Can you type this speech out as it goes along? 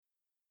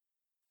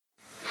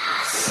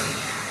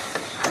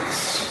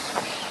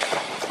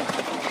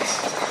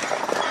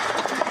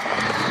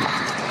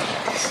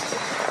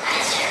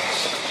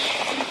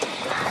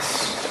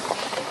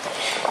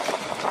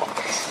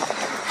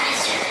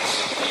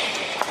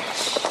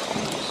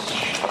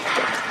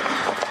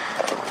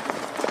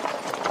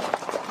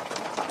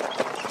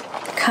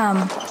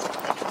Come,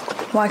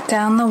 walk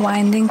down the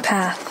winding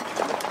path.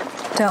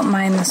 Don't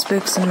mind the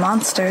spooks and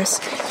monsters.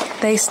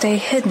 They stay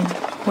hidden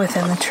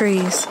within the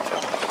trees.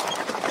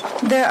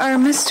 There are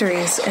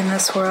mysteries in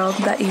this world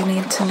that you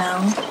need to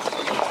know,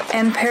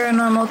 and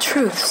paranormal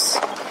truths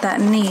that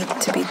need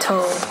to be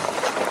told.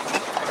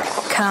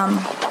 Come,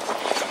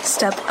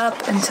 step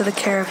up into the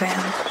caravan,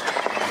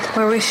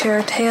 where we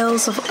share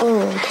tales of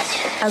old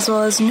as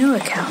well as new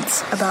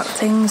accounts about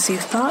things you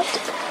thought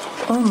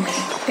only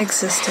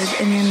existed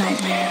in your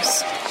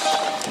nightmares.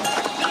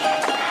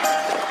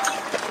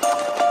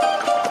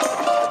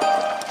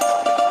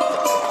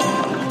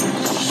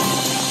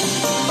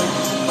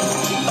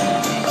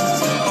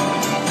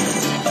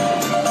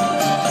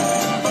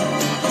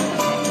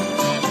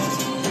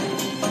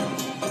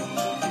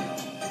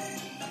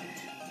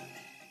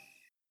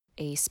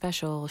 A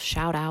special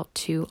shout out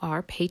to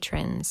our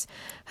patrons,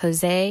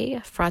 Jose,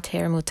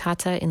 Frater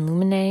Mutata in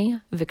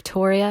Lumine,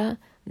 Victoria,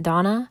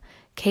 Donna,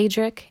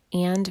 Kadrick,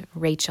 and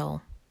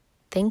Rachel.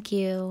 Thank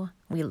you.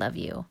 We love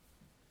you.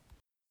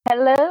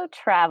 Hello,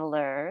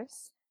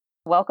 travelers.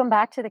 Welcome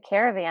back to the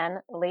caravan.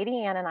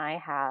 Lady Ann and I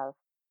have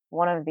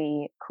one of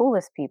the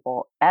coolest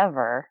people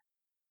ever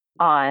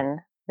on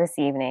this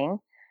evening.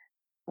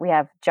 We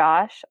have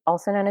Josh,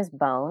 also known as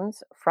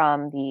Bones,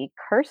 from the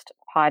Cursed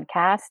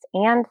podcast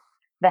and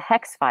the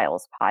Hex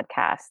Files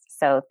podcast.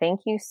 So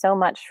thank you so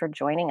much for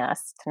joining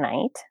us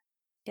tonight.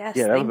 Yes,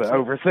 yeah, that was an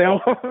oversell.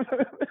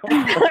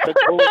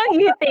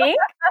 You think?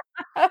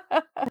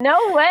 No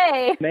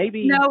way.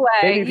 Maybe, No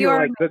way. Maybe if you're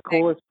You're like the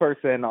coolest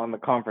person on the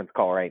conference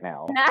call right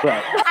now.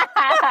 But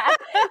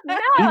No.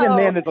 even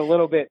then, it's a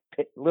little bit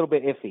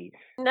iffy.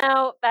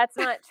 No, that's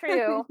not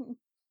true.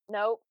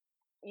 Nope.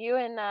 You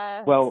and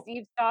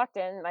Steve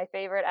Stockton, my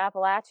favorite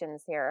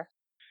Appalachians here.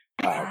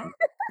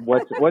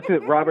 What's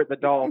it? Robert the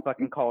Doll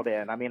fucking called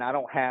in. I mean, I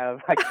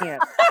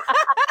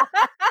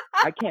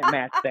can't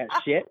match that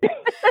shit.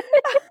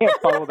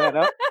 Can't follow that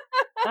up.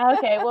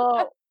 Okay,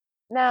 well,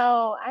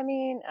 no, I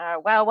mean,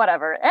 well,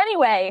 whatever.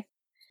 Anyway,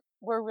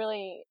 we're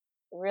really,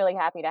 really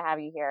happy to have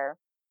you here.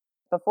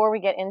 Before we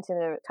get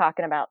into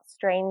talking about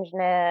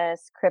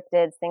strangeness,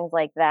 cryptids, things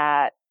like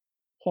that,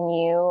 can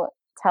you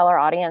tell our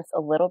audience a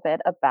little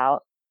bit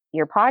about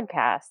your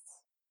podcasts?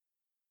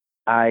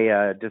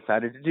 I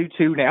decided to do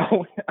two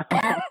now.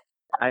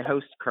 I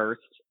host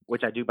Cursed,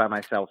 which I do by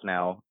myself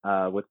now,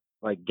 with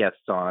like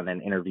guests on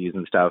and interviews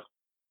and stuff.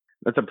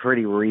 That's a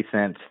pretty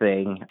recent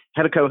thing.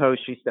 Had a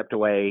co-host, she stepped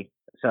away,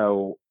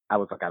 so I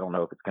was like, I don't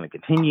know if it's going to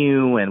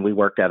continue, and we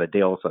worked out a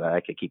deal so that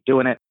I could keep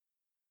doing it.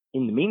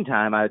 In the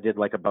meantime, I did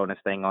like a bonus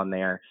thing on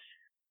there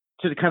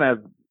to kind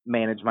of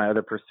manage my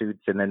other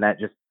pursuits, and then that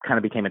just kind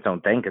of became its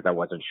own thing because I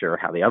wasn't sure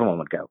how the other one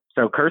would go.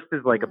 So Cursed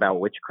is like about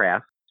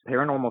witchcraft,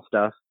 paranormal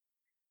stuff,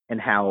 and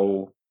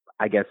how,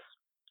 I guess,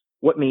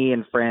 what me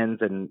and friends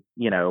and,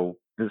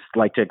 just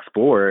like to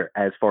explore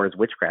as far as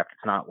witchcraft.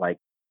 It's not like,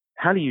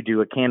 how do you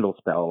do a candle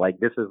spell? Like,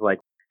 this is like,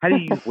 how do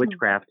you use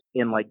witchcraft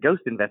in like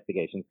ghost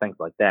investigations, things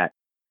like that.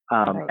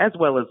 As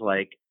well as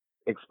like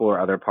explore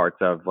other parts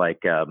of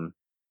like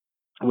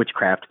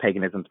witchcraft,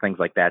 paganism, things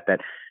like that. That,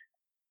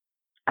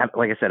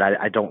 like I said,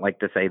 I don't like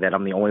to say that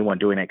I'm the only one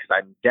doing it because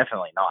I'm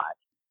definitely not.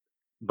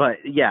 But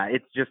yeah,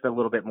 it's just a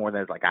little bit more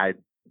than like I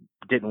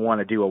didn't want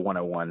to do a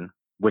 101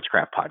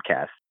 witchcraft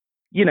podcast.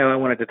 I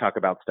wanted to talk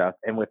about stuff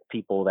and with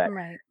people that,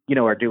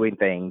 are doing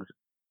things.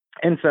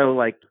 And so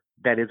like,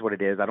 that is what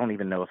it is. I don't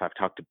even know if I've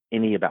talked to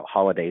any about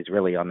holidays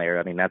really on there.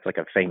 I mean, that's like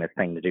a famous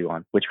thing to do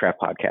on witchcraft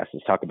podcasts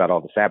is talk about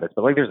all the Sabbaths,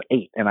 but like there's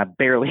 8 and I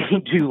barely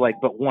do like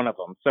but one of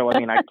them. So, I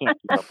mean, I can't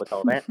keep up with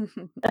all that.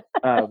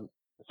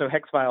 So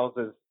Hex Files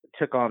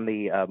took on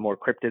the more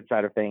cryptid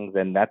side of things.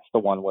 And that's the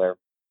one where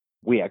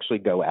we actually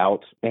go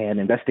out and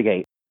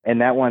investigate.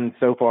 And that one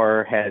so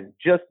far has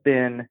just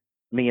been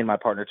me and my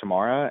partner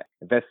Tamara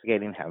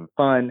investigating, having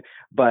fun.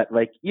 But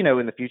like, in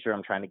the future,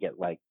 I'm trying to get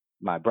like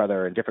my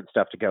brother and different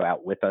stuff to go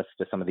out with us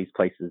to some of these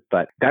places.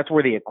 But that's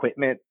where the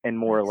equipment and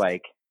more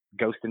like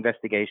ghost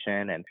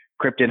investigation and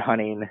cryptid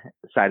hunting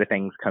side of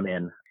things come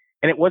in.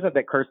 And it wasn't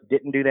that Curse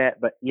didn't do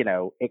that, but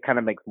it kind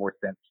of makes more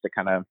sense to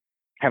kind of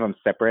have them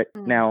separate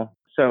now.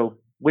 So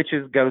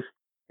witches, ghosts,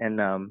 and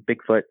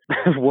Bigfoot,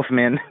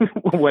 Wolfman,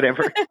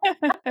 whatever.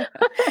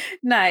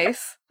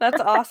 Nice. That's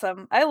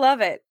awesome. I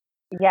love it.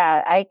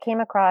 Yeah, I came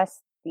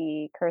across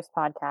the Curse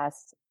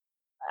podcast.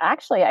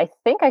 Actually, I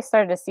think I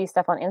started to see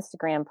stuff on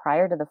Instagram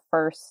prior to the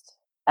first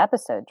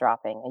episode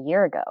dropping a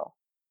year ago.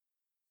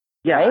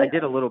 Yeah, right? I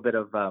did a little bit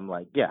of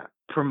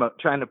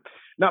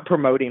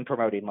promoting,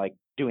 like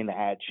doing the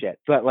ad shit,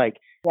 but like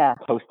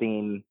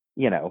posting,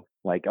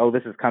 like, oh,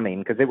 this is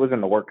coming, because it was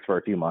in the works for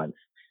a few months.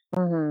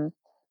 Mm-hmm.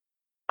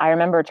 I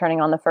remember turning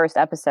on the first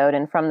episode,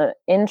 and from the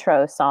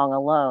intro song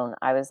alone,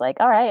 I was like,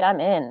 all right, I'm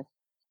in.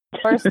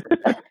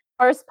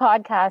 First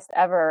podcast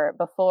ever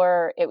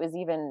before it was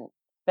even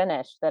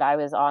finished that I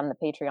was on the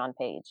Patreon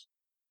page.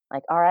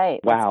 Like, all right,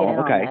 let's get in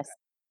on this.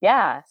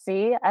 Yeah,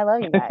 see, I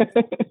love you guys.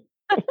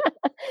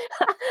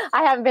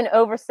 I haven't been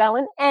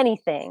overselling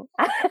anything.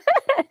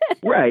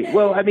 Right.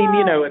 Well, I mean,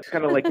 it's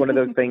kind of like one of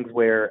those things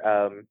where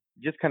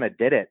just kind of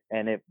did it.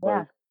 And it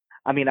was, Yeah.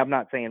 I mean, I'm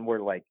not saying we're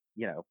like,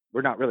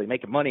 we're not really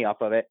making money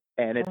off of it.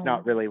 And it's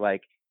not really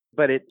like,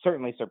 but it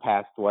certainly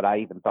surpassed what I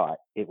even thought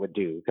it would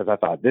do, because I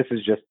thought this is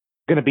just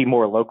going to be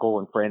more local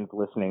and friends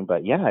listening.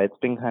 But yeah, it's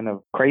been kind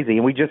of crazy.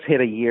 And we just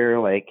hit a year,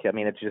 like, I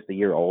mean, it's just a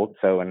year old.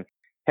 So, and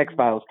Hex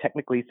Files,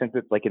 technically, since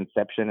it's like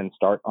inception and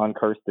start on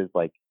Cursed is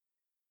like,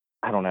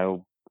 I don't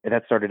know,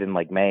 that started in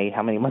like May.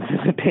 How many months has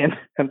it been?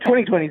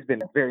 2020 has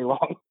been very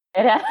long.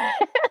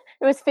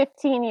 It was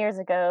 15 years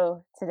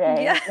ago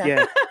today.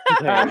 Yeah.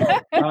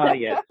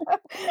 Yeah.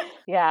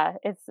 Yeah,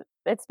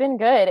 it's been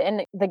good.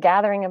 And the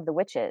Gathering of the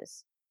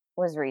Witches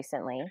was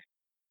recently.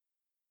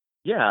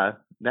 Yeah,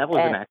 that was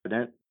an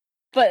accident.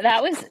 But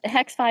that was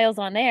Hex Files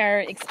on there,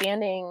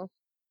 expanding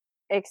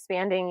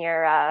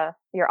your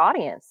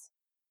audience.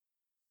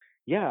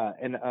 Yeah,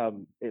 and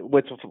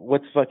what's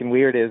fucking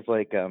weird is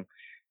like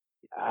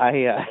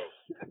I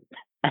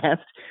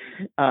asked,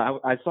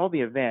 I saw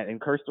the event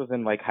and Cursed was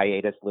in like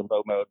hiatus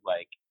limbo mode,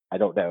 like I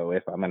don't know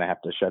if I'm gonna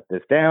have to shut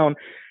this down,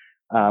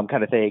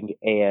 kind of thing.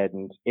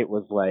 And it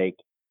was like,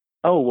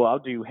 oh well, I'll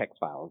do Hex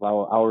Files.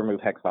 I'll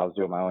remove Hex Files,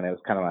 do it my own. It was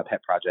kind of my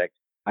pet project.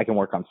 I can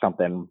work on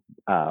something,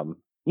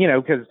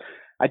 because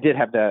I did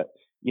have the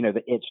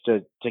itch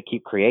to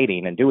keep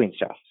creating and doing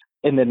stuff.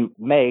 And then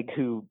Meg,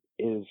 who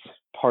is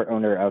part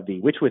owner of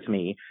the Witch With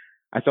Me,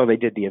 I saw they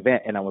did the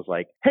event and I was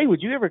like, hey,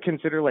 would you ever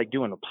consider like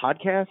doing a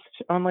podcast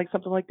on like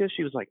something like this?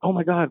 She was like, oh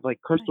my God,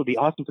 like Cursed would be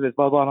awesome for this,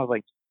 blah, blah. And I was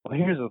like, well,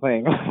 here's the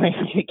thing. Like,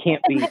 it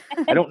can't be,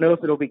 I don't know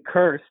if it'll be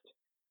Cursed,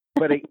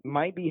 but it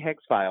might be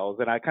Hex Files.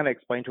 And I kind of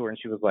explained to her and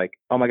she was like,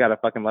 oh my God, I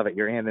fucking love it.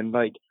 You're in. And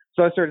like,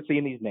 so I started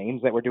seeing these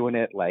names that were doing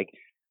it, like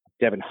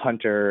Devin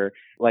Hunter,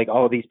 like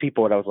all these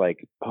people. And I was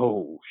like,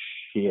 oh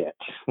shit,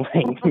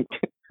 like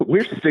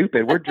we're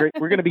stupid. We're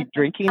going to be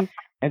drinking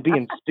and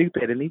being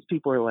stupid. And these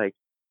people are like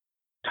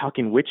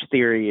talking witch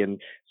theory and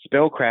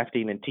spell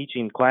crafting and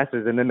teaching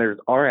classes. And then there's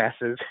our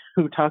asses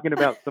who talking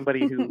about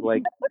somebody who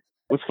like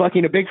was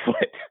fucking a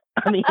Bigfoot.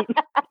 I mean,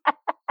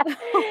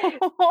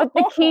 but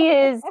the key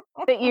is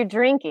that you're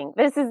drinking.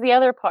 This is the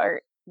other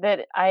part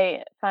that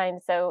I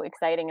find so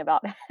exciting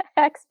about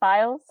Hex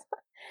Files,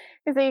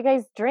 is that you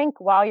guys drink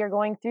while you're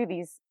going through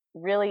these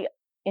really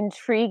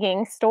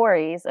intriguing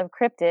stories of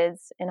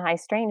cryptids and high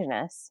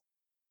strangeness,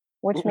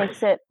 which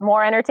makes it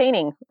more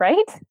entertaining,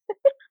 right?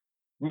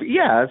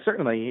 Yeah,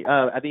 certainly.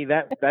 I mean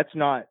that's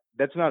not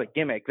a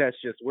gimmick. That's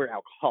just we're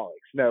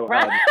alcoholics. No,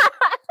 Right.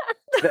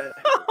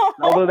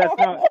 although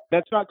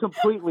that's not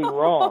completely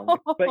wrong.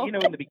 But in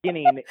the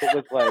beginning it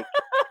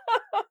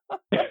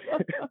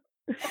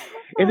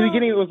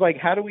was like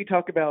how do we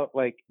talk about,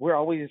 like, we're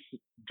always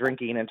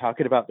drinking and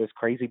talking about this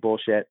crazy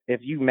bullshit.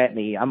 If you met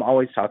me, I'm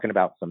always talking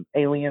about some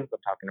aliens. I'm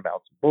talking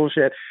about some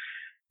bullshit.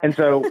 And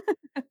so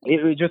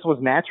it just was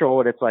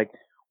natural. And it's like,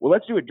 well,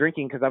 let's do it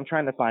drinking, because I'm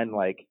trying to find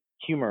like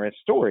humorous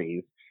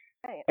stories.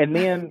 Right. And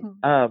then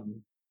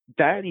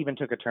that even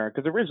took a turn,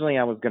 because originally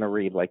I was going to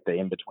read like the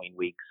in-between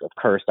weeks of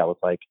Cursed. I was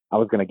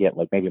going to get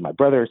like maybe my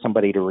brother or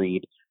somebody to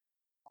read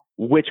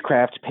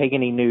witchcraft,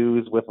 pagany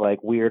news with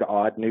like weird,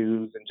 odd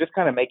news, and just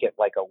kind of make it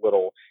like a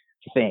little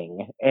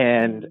thing.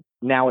 And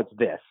now it's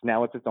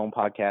its own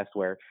podcast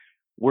where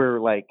we're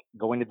like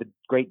going to the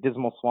Great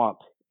Dismal Swamp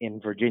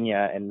in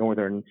Virginia and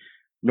northern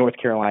North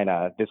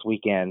Carolina this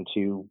weekend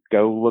to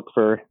go look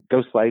for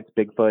ghost lights,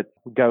 Bigfoot,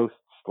 ghosts.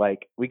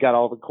 Like, we got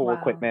all the cool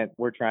equipment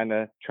we're trying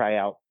to try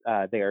out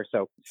there.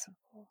 So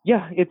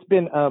yeah, it's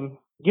been and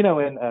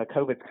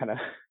COVID's kind of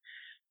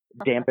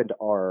dampened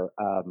our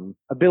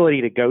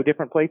ability to go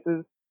different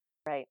places.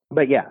 Right.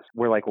 But yes,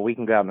 we're like, well, we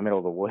can go out in the middle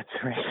of the woods,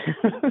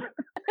 right?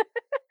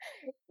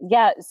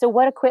 Yeah. So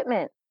what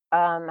equipment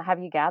have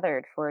you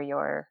gathered for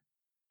your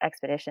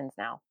expeditions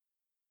now?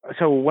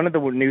 So one of the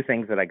new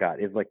things that I got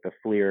is like the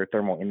FLIR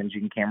thermal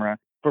imaging camera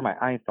for my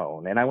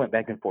iPhone. And I went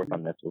back and forth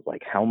on this, was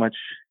like, how much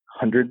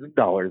hundreds of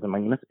dollars am I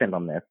going to spend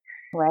on this?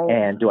 Right.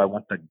 And do I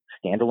want the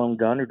standalone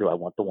gun, or do I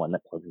want the one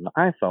that plugs in the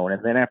iPhone?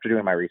 And then after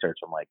doing my research,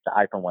 I'm like, the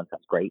iPhone one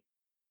sounds great.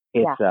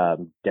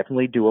 It's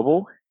definitely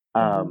doable,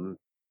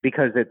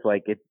 because it's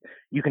like,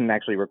 you can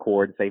actually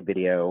record, save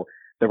video.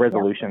 The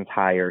resolution's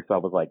higher. So I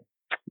was like,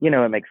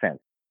 it makes sense.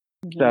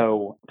 Mm-hmm.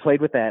 So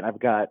played with that.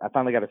 I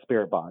finally got a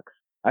spirit box.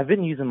 I've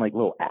been using like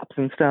little apps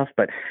and stuff,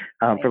 but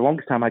for the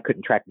longest time I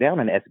couldn't track down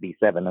an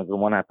SB7 as the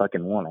one I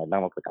fucking wanted. And I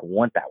was like, I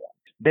want that one.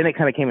 Then it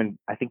kind of came in,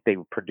 I think they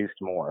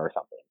produced more or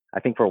something. I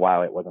think for a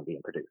while it wasn't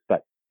being produced,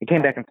 but it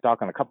came back in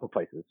stock on a couple of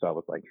places. So I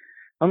was like,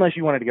 unless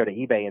you wanted to go to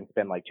eBay and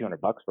spend like $200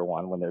 for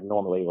one when they're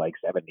normally like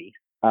 70.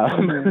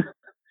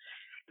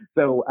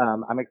 So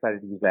I'm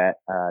excited to use that.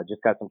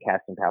 Just got some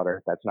casting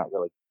powder. That's not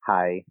really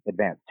high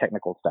advanced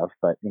technical stuff,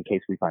 but in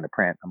case we find a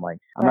print, I'm like,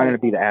 I'm not going to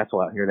be the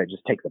asshole out here that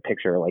just takes a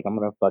picture. Like, I'm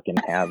going to fucking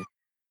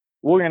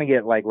we're going to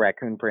get like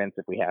raccoon prints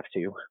if we have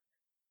to.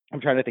 I'm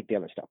trying to think the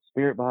other stuff.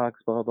 Spirit box,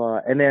 blah, blah.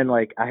 And then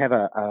like I have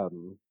a,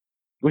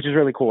 which is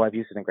really cool. I've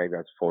used it in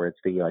graveyards before. It's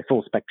the like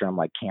full spectrum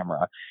like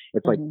camera.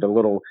 It's like the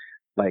little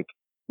like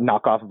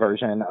knockoff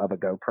version of a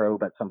GoPro,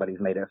 but somebody's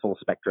made it full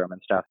spectrum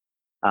and stuff.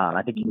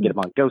 I think you can get them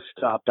on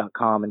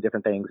ghoststop.com and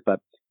different things, but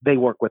they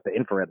work with the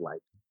infrared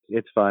light.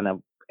 It's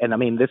fun. And I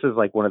mean, this is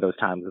like one of those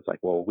times it's like,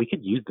 well, we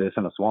could use this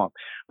in a swamp.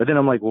 But then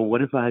I'm like, well,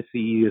 what if I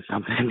see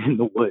something in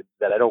the woods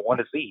that I don't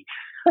want to see?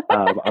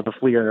 A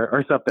flea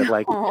or something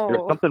like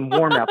there's something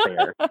warm out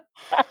there.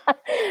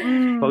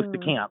 Supposed to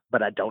camp,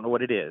 but I don't know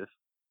what it is.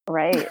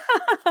 Right.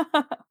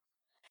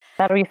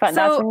 That'll be fun.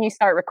 So, that's when you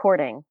start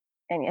recording.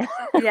 And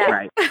yeah.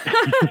 Right.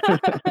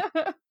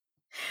 Well,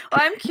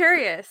 I'm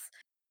curious.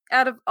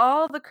 Out of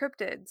all the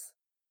cryptids,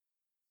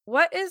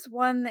 what is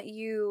one that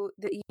you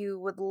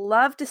would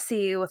love to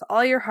see with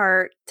all your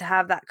heart, to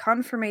have that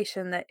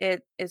confirmation that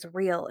it is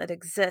real, it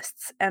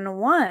exists, and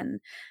one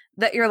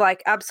that you're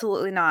like,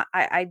 absolutely not.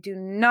 I do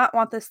not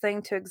want this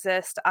thing to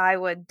exist. I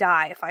would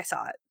die if I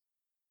saw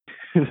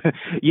it.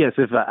 Yes,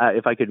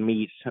 if I could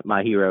meet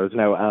my heroes.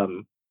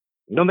 No,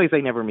 don't they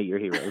say never meet your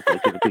heroes?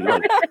 Like,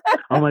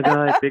 oh my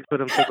God,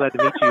 Bigfoot, I'm so glad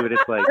to meet you. And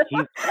it's like,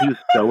 he's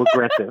so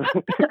aggressive.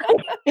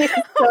 He's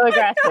so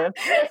aggressive.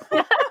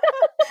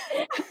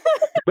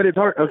 But it's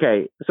hard.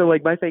 Okay. So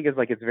like my thing is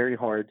like, it's very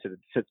hard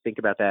to think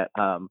about that.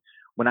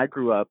 When I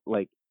grew up,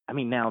 like, I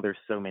mean, now there's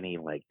so many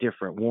like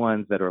different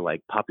ones that are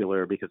like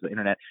popular because of the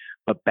internet.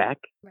 But back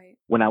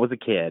when I was a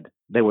kid,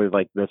 there were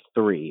like the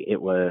three.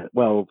 It was,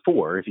 well,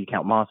 four if you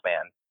count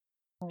Mothman.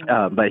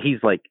 But he's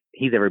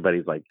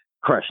everybody's like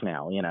crush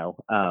now, you know.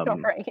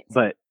 Right.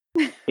 But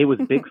it was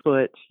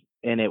Bigfoot,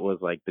 and it was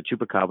like the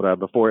chupacabra.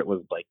 Before it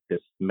was like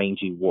this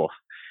mangy wolf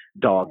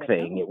dog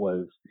thing. It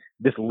was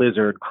this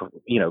lizard,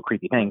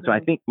 creepy thing. So I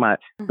think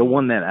the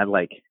one that I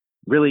like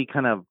really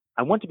kind of,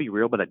 I want to be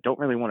real, but I don't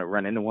really want to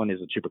run into one, is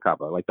a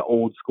chupacabra, like the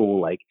old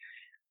school, like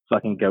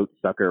fucking goat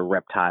sucker,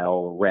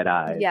 reptile, red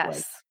eyes. Yes.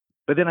 Like.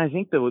 But then I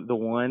think the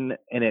one,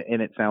 and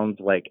it sounds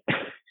like,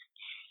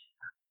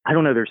 I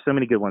don't know, there's so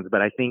many good ones,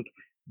 but I think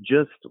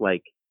just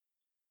like,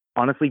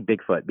 honestly,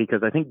 Bigfoot,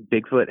 because I think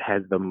Bigfoot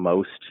has the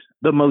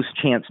most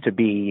chance to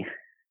be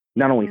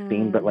not only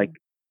seen, but like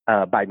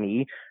by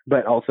me,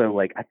 but also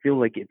like I feel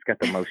like it's got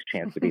the most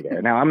chance to be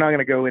there. Now I'm not going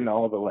to go into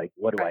all the like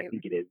what do I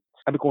think it is.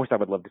 Of course, I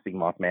would love to see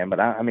Mothman, but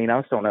I mean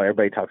I still know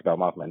everybody talks about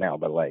Mothman now,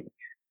 but like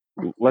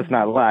let's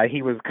not lie,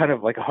 he was kind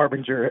of like a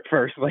harbinger at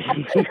first. Like,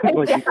 people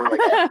were like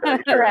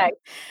correct,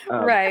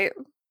 right.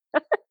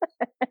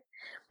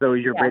 So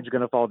is your bridge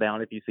going to fall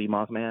down if you see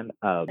Mothman?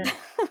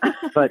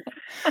 But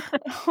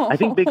I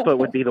think Bigfoot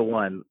would be the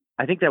one.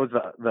 I think that was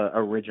the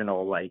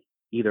original, like,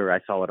 either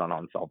I saw it on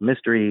Unsolved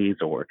Mysteries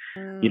or,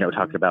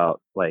 talked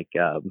about, like,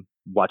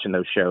 watching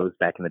those shows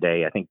back in the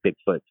day. I think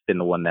Bigfoot's been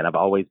the one that I've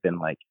always been,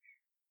 like,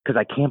 because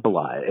I camp a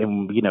lot.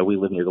 And, we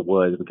live near the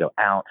woods. We go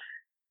out.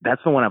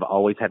 That's the one I've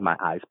always had my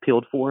eyes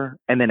peeled for.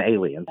 And then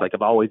aliens. Like,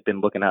 I've always been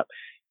looking up.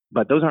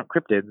 But those aren't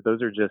cryptids.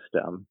 Those are just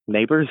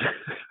neighbors.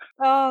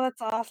 Oh,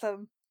 that's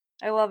awesome.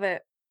 I love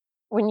it.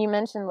 When you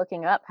mentioned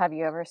looking up, have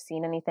you ever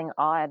seen anything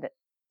odd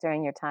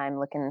during your time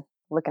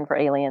looking for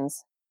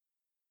aliens?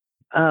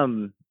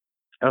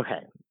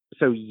 Okay.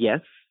 So yes.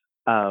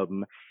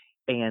 And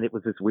it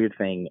was this weird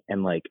thing.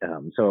 And like,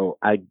 so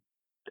I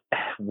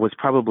was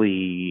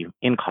probably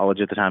in college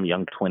at the time,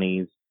 young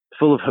 20s,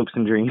 full of hopes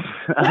and dreams.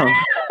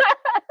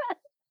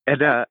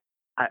 And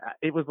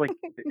it was like,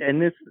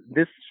 and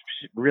this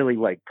really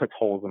like puts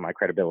holes in my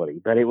credibility,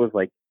 but it was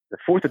like the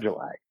 4th of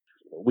July.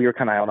 We were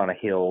kind of out on a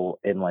hill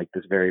in like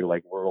this very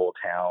like rural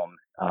town,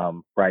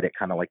 right at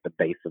kind of like the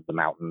base of the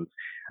mountains,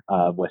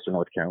 Western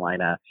North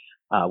Carolina,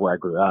 where I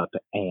grew up.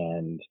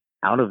 And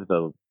out of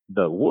the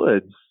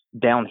woods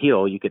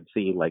downhill, you could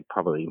see like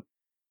probably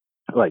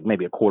like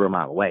maybe a quarter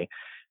mile away,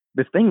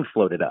 this thing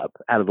floated up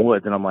out of the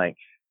woods. And I'm like,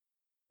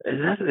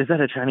 is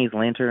that a Chinese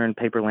lantern,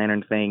 paper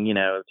lantern thing,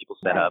 people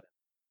set up?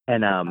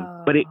 And,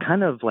 but it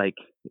kind of like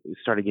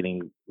started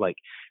getting like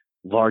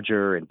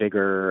larger and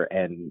bigger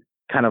and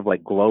kind of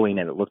like glowing,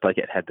 and it looked like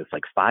it had this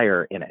like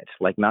fire in it,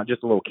 like not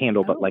just a little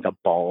candle, but like a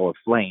ball of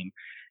flame.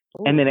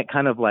 Ooh. And then it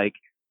kind of like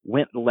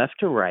went left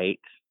to right,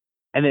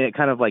 and then it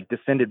kind of like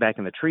descended back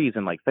in the trees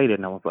and like faded.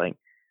 And I was like,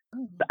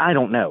 I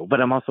don't know,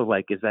 but I'm also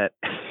like, is that,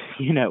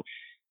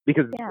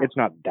 because it's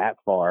not that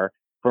far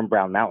from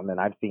Brown Mountain, and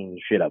I've seen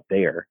shit up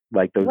there,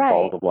 like those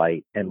balls of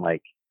light, and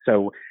like,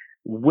 so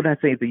would I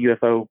say it's a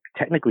UFO?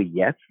 Technically,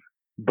 yes.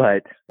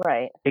 But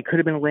it could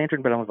have been a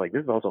lantern, but I was like,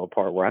 this is also a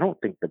part where I don't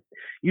think that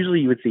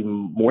usually you would see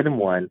more than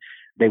one.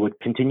 They would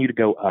continue to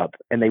go up,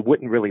 and they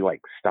wouldn't really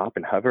like stop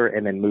and hover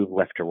and then move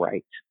left to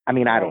right. I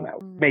mean, I don't know.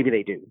 Maybe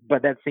they do,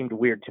 but that seemed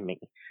weird to me.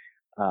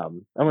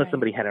 Unless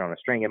somebody had it on a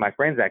string. And my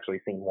friend's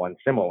actually seen one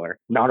similar,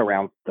 not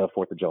around the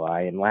 4th of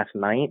July. And last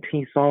night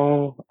he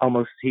was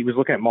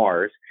looking at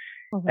Mars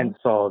and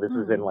saw, this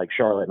was in like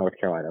Charlotte, North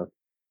Carolina.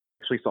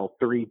 Actually saw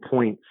 3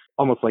 points,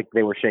 almost like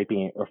they were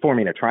shaping or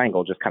forming a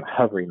triangle, just kind of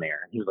hovering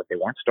there. He was like, they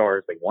weren't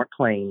stars, they weren't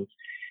planes.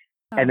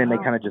 And then they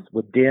kind of just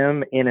would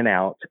dim in and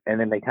out, and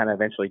then they kind of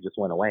eventually just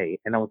went away.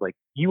 And I was like,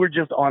 you were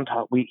just on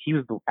top. He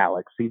was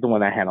Alex. He's the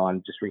one I had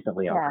on just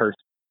recently on Curse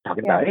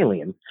talking about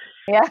aliens.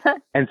 Yeah.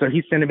 And so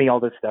he's sending me all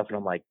this stuff, and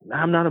I'm like,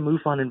 I'm not a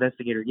MUFON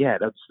investigator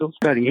yet. I'm still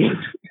studying.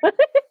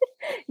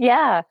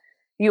 Yeah,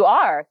 you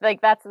are.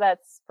 Like that's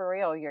for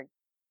real. You're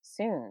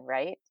soon,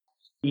 right?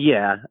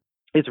 Yeah.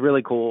 it's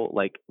really cool,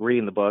 like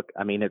reading the book.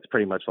 I mean, it's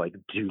pretty much like,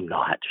 do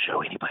not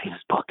show anybody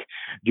this book.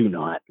 Do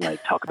not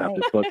like talk about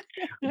this book.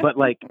 But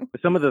like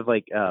some of the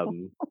like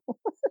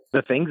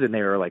the things in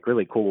there are like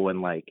really cool,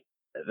 and like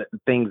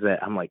things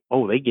that I'm like,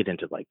 oh, they get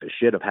into like the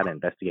shit of how to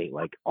investigate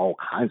like all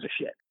kinds of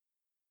shit.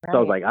 Right. So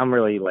I was like, I'm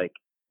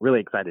really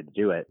excited to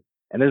do it.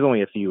 And there's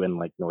only a few in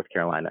like North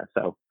Carolina,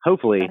 so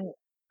hopefully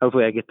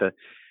I get to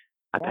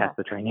pass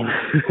the training.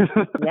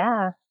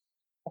 Yeah,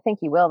 I think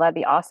you will. That'd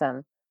be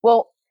awesome.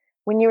 Well,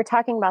 when you were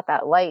talking about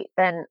that light,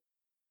 then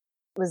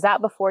was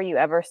that before you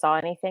ever saw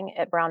anything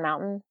at Brown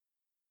Mountain?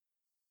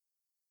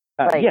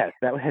 Yes,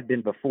 that had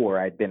been before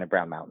I'd been at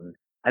Brown Mountain.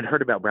 I'd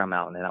heard about Brown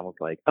Mountain, and I was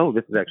like, oh,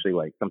 this is actually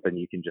like something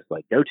you can just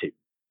like go to.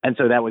 And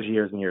so that was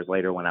years and years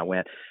later when I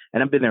went,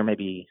 and I've been there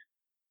maybe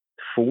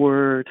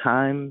 4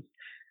 times.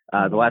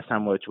 The last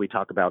time, which we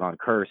talk about on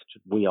Cursed,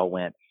 we all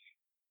went,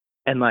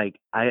 and like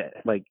I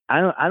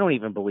don't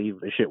even believe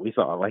the shit we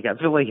saw. Like I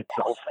feel like it's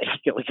all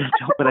fake. Like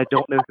I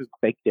don't know who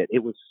faked it.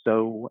 It was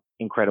so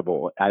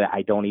incredible.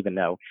 I don't even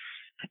know.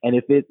 And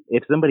if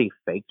somebody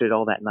faked it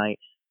all that night,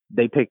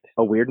 they picked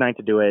a weird night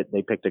to do it.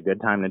 They picked a good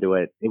time to do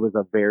it. It was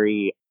a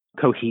very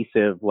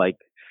cohesive like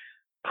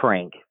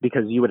prank,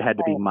 because you would had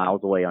to be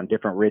miles away on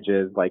different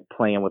ridges, like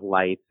playing with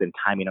lights and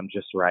timing them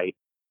just right.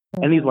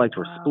 And these lights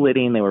were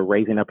splitting. They were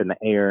raising up in the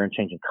air and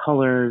changing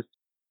colors.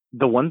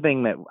 The one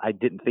thing that I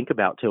didn't think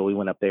about till we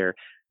went up there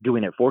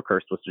doing it for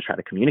Cursed was to try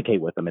to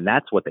communicate with them. And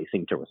that's what they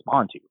seem to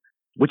respond to,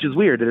 which is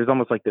weird. There's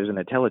almost like there's an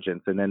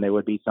intelligence. And then there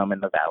would be some in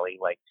the valley,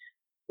 like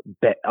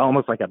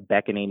almost like a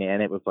beckoning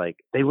in. It was like,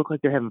 they look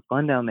like they're having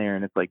fun down there.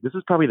 And it's like, this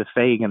is probably the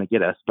Fae going to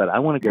get us, but I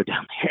want to go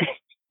down there.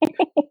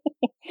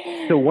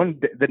 So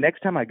the next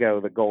time I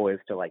go, the goal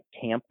is to like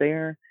camp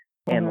there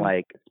and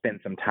like spend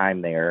some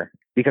time there,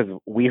 because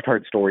we've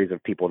heard stories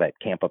of people that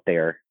camp up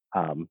there,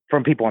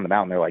 from people on the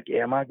mountain. They're like,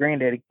 yeah, my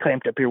granddaddy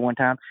camped up here one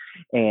time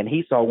and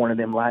he saw one of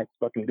them lights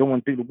fucking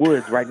going through the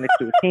woods right next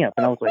to his camp.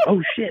 And I was like,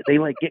 oh shit, they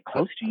like get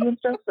close to you and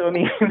stuff. So I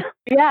mean,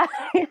 yeah.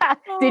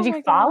 Did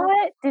you follow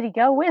it? Did he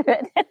go with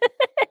it?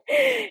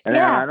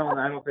 I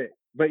don't think,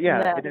 but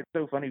yeah, and it's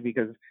so funny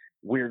because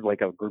we're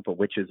like a group of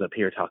witches up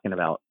here talking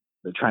about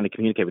trying to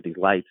communicate with these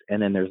lights,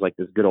 and then there's like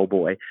this good old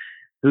boy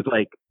who's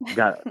like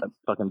got a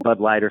fucking Bud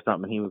Light or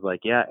something. And he was like,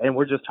 yeah, and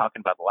we're just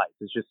talking about the lights.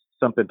 It's just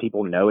something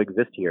people know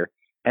exist here.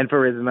 And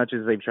for as much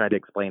as they've tried to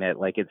explain it,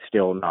 like it's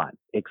still not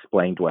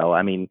explained well.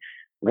 I mean,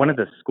 one of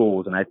the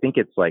schools, and I think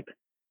it's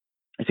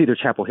either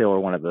Chapel Hill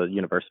or one of the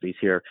universities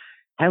here,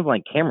 have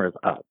like cameras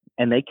up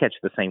and they catch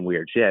the same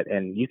weird shit.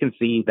 And you can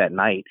see that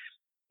night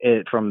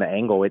from the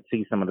angle, it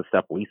sees some of the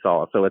stuff we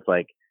saw. So it's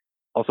like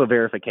also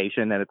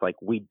verification that it's like,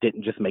 we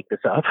didn't just make this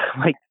up.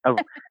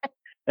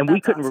 And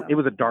we couldn't, awesome. It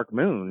was a dark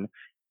moon.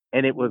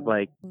 And it was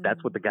like,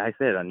 that's what the guy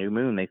said, a new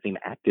moon, they seem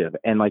active.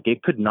 And like,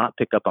 it could not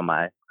pick up on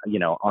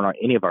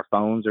any of our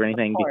phones or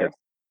anything because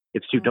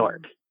it's too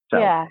dark.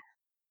 So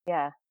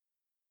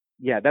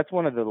yeah, that's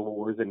one of the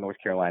lures in North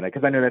Carolina,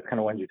 because I know that's kind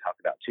of one you talked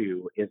about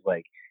too, is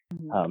like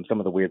some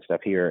of the weird stuff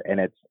here. And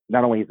it's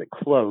not only is it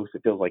close,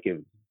 it feels like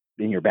it's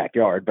in your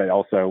backyard, but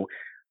also,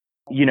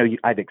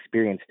 I've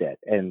experienced it.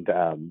 And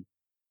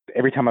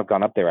every time I've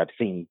gone up there, I've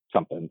seen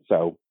something.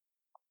 So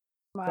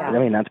wow. I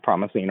mean, that's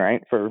promising,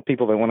 right? For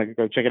people that want to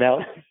go check it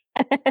out.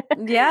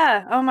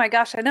 Yeah. Oh my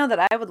gosh. I know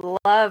that I would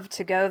love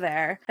to go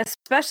there,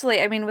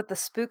 especially, I mean, with the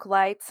spook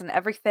lights and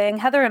everything.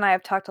 Heather and I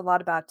have talked a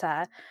lot about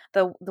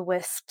the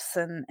wisps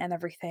and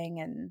everything.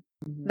 And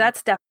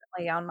that's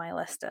definitely on my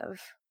list of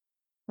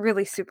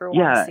really super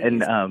yeah.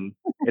 And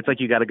it's like,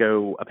 you got to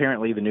go,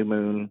 apparently the new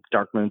moon,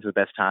 dark moon's the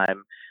best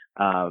time.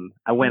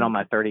 I went on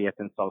my 30th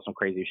and saw some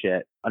crazy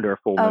shit under a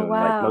full moon.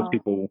 Wow. Like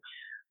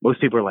most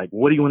people are like,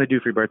 what do you want to do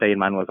for your birthday? And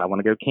mine was, I want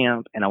to go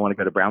camp and I want to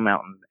go to Brown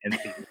Mountain and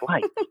see these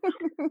lights.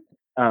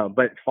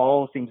 But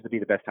fall seems to be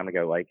the best time to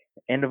go. Like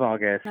end of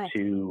August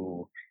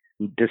to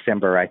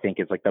December, I think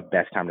is like the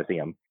best time to see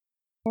them.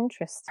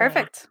 Interesting.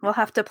 Perfect. We'll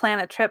have to plan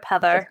a trip,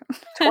 Heather.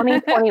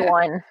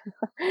 2021.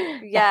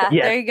 Yeah,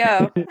 there you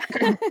go.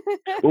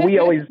 Well,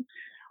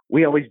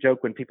 we always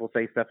joke when people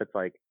say stuff. It's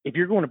like, if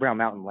you're going to Brown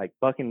Mountain, like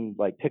fucking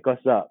like pick us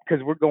up,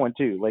 because we're going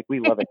too. Like we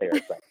love it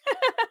there. So.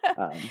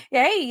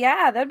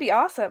 Yeah, that'd be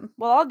awesome.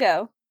 Well, I'll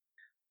go.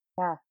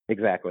 Yeah,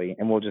 exactly.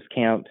 And we'll just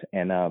camp,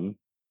 and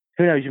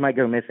who knows, you might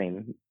go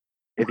missing.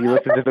 If you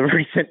listen to the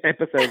recent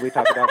episode, we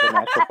talked about the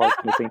national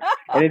parks missing,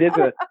 and it is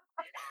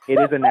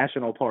a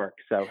national park.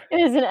 So it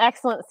is an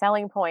excellent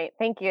selling point.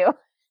 Thank you.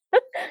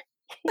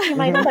 You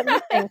might end up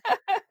missing.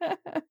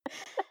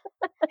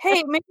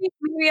 Hey,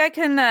 maybe I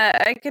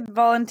could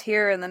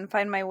volunteer and then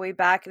find my way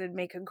back, and it'd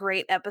make a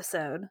great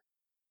episode.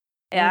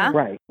 Yeah.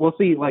 Right. Well,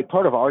 see, like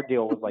part of our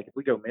deal was like, if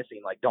we go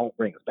missing, like don't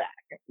bring us back.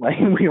 Like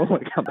we don't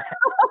want to come back.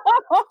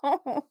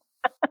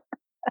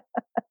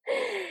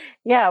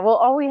 Yeah. Well,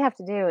 all we have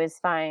to do is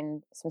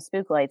find some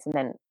spook lights and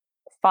then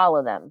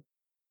follow them.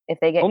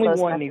 If they get only close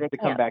one enough needs to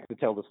camp. come back to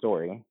tell the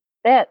story.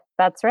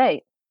 That's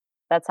right.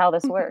 That's how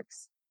this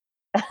works.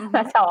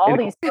 That's how all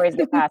these stories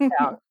get passed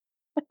down.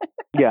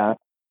 Yeah.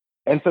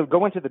 And so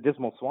going to the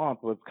Dismal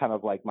Swamp was kind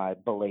of like my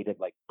belated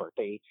like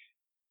birthday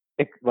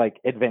like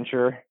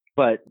adventure,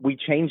 but we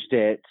changed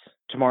it.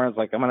 Tomorrow's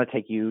like, I'm going to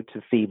take you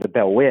to see the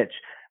Bell Witch,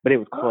 but it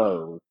was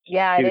closed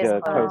Yeah, due it is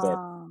to closed.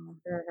 COVID.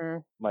 Mm-hmm.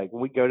 Like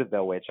when we go to the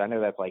Bell Witch, I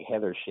know that's like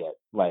Heather shit.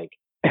 Like,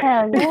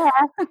 hell yeah!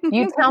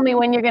 You tell me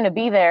when you're going to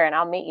be there, and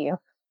I'll meet you.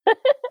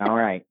 all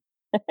right.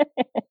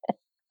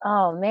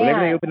 Oh man! Whenever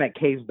they open that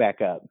cave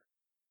back up.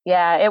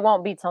 Yeah, it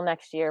won't be till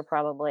next year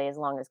probably, as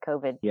long as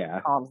COVID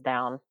calms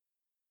down.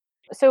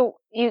 So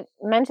you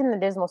mentioned the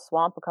Dismal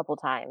Swamp a couple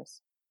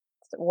times.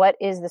 So what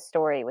is the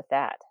story with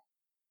that?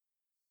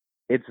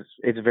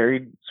 It's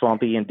very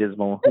swampy and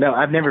dismal. No,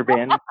 I've never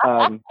been.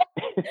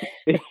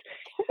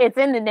 It's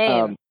in the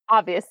name,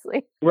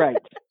 obviously. Right.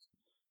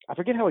 I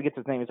forget how it gets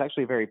its name. It's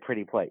actually a very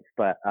pretty place,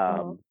 but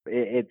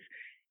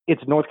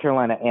it's North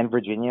Carolina and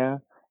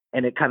Virginia,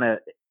 and it kind of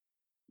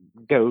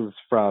goes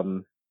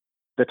from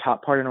the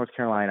top part of North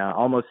Carolina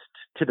almost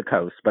to the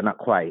coast, but not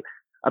quite,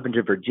 up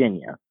into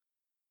Virginia.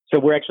 So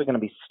we're actually going to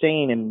be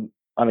staying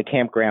on a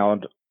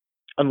campground,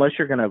 unless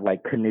you're going to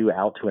like canoe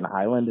out to an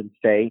island and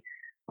stay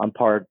on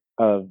part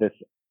of this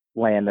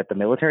land that the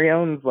military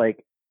owns.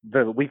 Like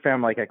we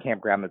found like a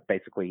campground that's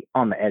basically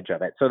on the edge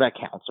of it, so that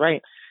counts,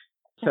 right?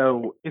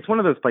 So it's one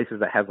of those places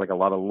that has like a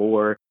lot of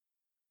lore.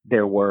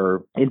 There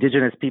were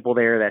indigenous people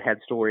there that had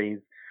stories.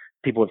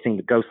 People have seen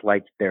the ghost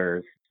lights.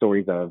 There's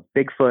stories of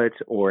Bigfoot,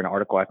 or an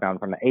article I found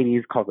from the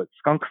 80s called it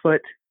Skunk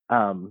Foot,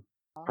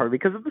 partly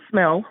because of the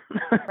smell.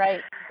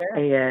 Right.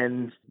 Sure.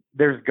 And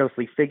there's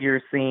ghostly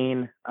figures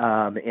seen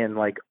in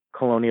like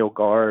colonial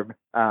garb.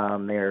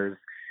 There's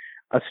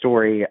a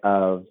story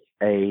of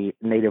a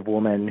Native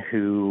woman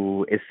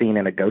who is seen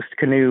in a ghost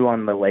canoe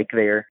on the lake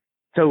there.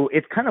 So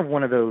it's kind of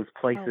one of those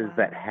places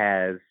that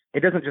it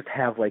doesn't just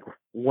have like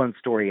one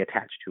story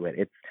attached to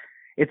it.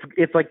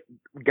 It's like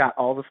got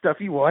all the stuff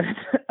you want.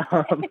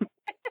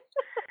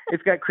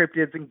 It's got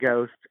cryptids and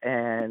ghosts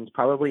and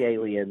probably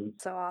aliens.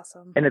 So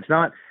awesome. And it's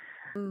not,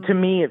 to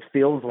me, it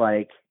feels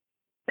like,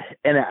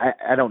 and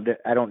I don't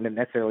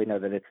necessarily know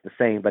that it's the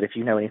same, but if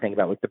you know anything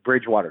about like the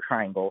Bridgewater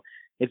Triangle,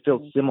 it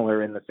feels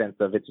similar in the sense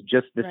of it's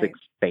just this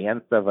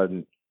expanse of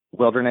a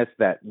wilderness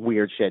that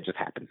weird shit just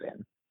happens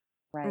in.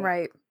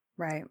 Right.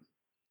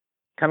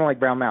 Kind of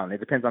like Brown Mountain. It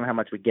depends on how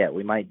much we get.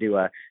 We might do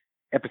a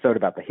episode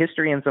about the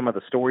history and some of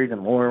the stories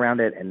and lore around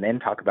it, and then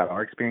talk about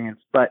our experience.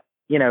 But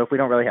if we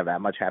don't really have that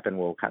much happen,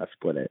 we'll kind of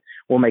split it.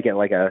 We'll make it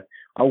like a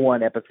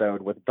one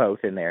episode with both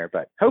in there,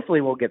 but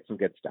hopefully we'll get some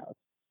good stuff.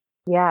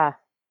 Yeah.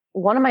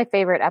 One of my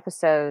favorite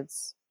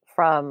episodes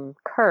from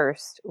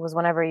Cursed was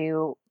whenever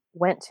you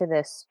went to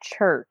this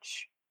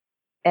church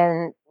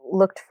and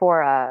looked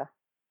for I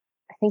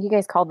think you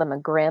guys called them a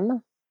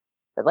grim,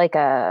 but like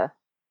a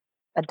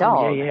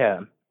dog.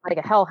 Yeah. Like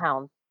a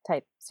hellhound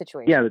type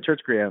situation. Yeah, the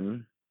church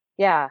grim.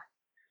 Yeah.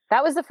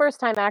 That was the first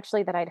time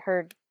actually that I'd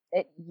heard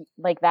it,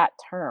 like that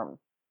term.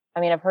 I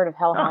mean, I've heard of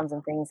hellhounds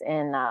and things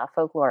in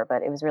folklore,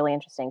 but it was really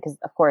interesting because,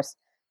 of course,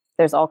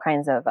 there's all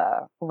kinds of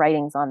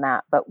writings on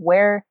that. But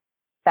where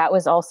that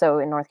was also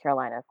in North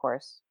Carolina, of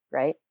course,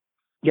 right?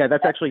 Yeah,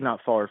 that's actually not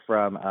far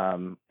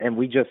from. And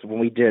when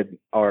we did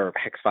our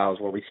Hex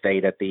Files where we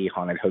stayed at the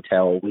haunted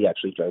hotel, we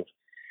actually drove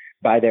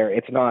by there.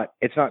 It's not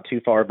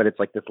too far, but it's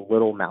like this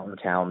little mountain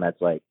town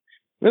that's like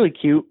really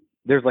cute.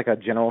 There's like a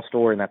general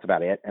store and that's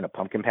about it, and a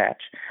pumpkin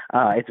patch.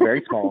 It's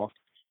very small.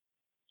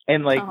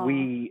 And like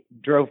we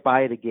drove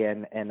by it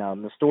again, and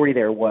the story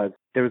there was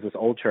this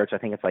old church. I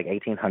think it's like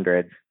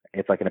 1800s.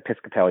 It's like an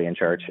Episcopalian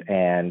church,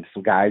 and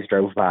some guys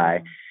drove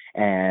by,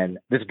 and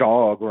this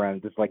dog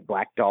runs, this like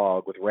black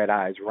dog with red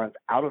eyes, runs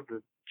out of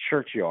the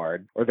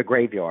churchyard or the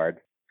graveyard,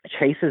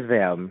 chases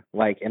them,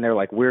 like, and they're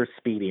like, we're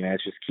speeding, and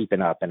it's just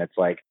keeping up, and it's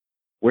like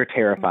we're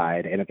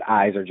terrified, and its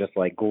eyes are just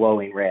like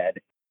glowing red.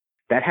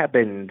 That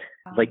happened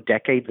like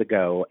decades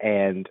ago,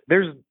 and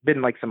there's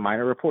been like some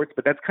minor reports,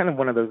 but that's kind of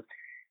one of those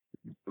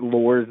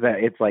lores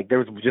that it's like there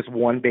was just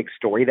one big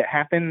story that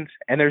happened,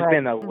 and there's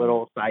been a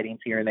little sightings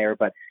here and there,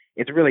 but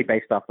it's really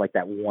based off like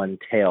that one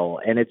tale.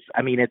 And it's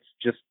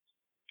just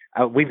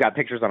we've got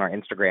pictures on our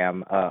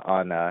Instagram,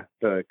 on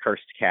the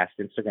Cursed Cast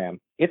Instagram.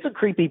 It's a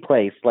creepy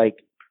place,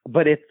 like,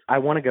 but I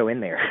want to go in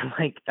there,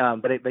 like,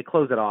 but they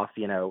close it off,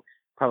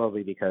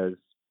 probably because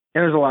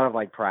there's a lot of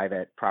like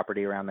private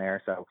property around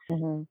there. So,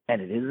 and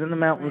it is in the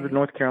mountains of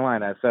North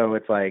Carolina, so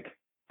it's like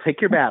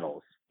pick your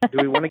battles. Do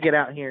we want to get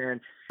out here?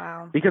 And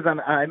because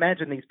I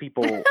imagine these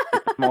people,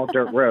 it's a small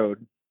dirt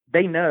road,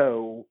 they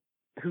know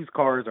whose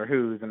cars are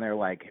whose, and they're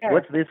like,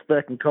 what's this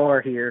fucking car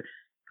here?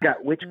 It's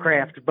got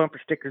witchcraft bumper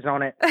stickers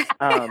on it.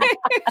 I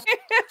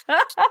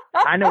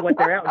know what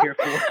they're out here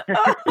for.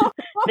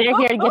 They're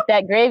here to get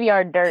that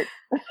graveyard dirt.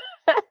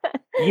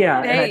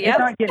 Yeah, and I did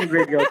not get any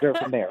graveyard dirt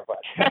from there, but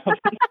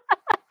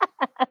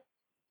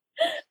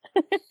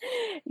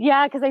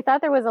yeah, because I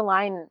thought there was a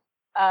line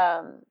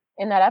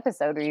in that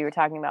episode where you were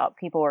talking about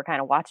people were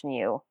kind of watching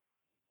you.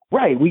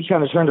 Right. We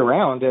kind of turned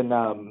around, and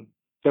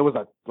there was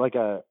a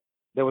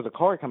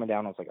car coming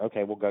down. I was like,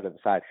 okay, we'll go to the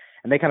side.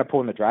 And they kind of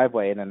pull in the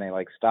driveway, and then they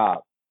like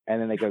stop,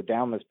 and then they go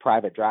down this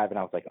private drive. And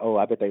I was like, oh,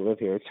 I bet they live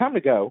here. It's time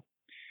to go,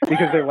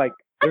 because they're like,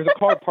 there's a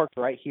car parked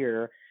right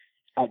here,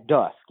 at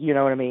dusk. You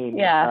know what I mean?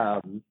 Yeah.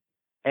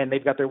 And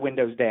they've got their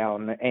windows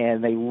down,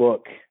 and they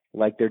look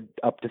like they're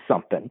up to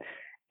something.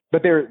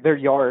 But their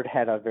yard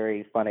had a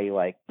very funny,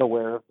 like,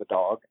 beware of the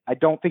dog. I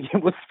don't think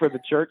it was for the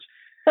church,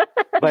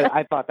 but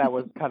I thought that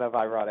was kind of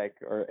ironic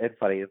and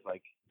funny. It's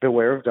like,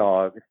 beware of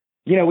dog.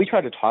 You know, we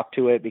tried to talk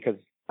to it because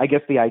I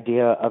guess the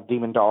idea of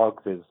demon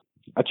dogs is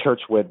a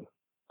church would,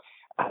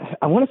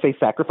 I want to say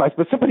sacrifice,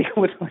 but somebody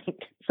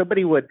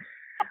would,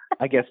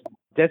 I guess,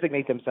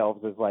 designate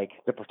themselves as like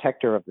the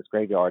protector of this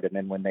graveyard. And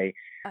then when they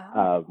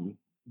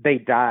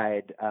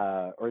died,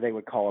 or they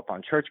would call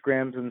upon church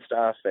grims and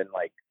stuff. And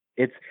like,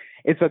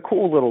 it's a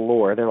cool little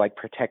lore. They're like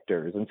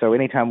protectors. And so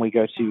anytime we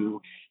go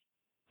to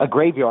a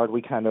graveyard,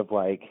 we kind of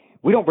like,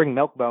 we don't bring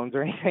milk bones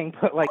or anything,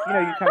 but like, you know,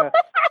 you kind of,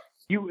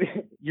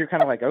 you're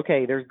kind of like,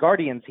 okay, there's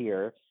guardians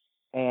here.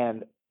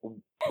 And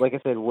like I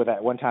said, with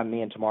that one time,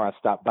 me and Tamara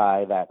stopped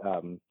by that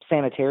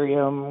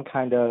sanitarium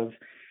kind of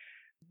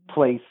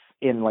place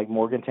in like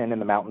Morganton in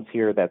the mountains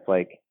here that's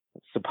like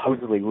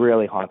supposedly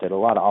really haunted. A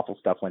lot of awful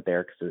stuff went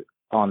there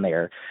on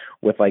there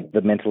with like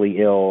the mentally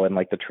ill and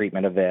like the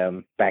treatment of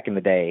them back in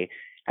the day.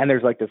 And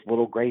there's like this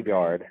little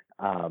graveyard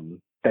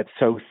that's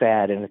so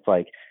sad. And it's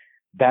like,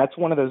 that's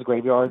one of those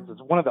graveyards.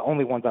 It's one of the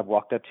only ones I've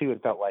walked up to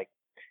and felt like,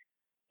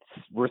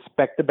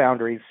 respect the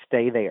boundaries,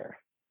 stay there.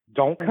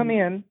 Don't come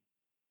in.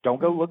 Don't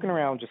go looking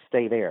around, just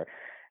stay there.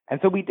 And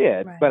so we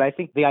did. Right. But I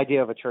think the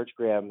idea of a church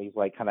grim, these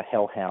like kind of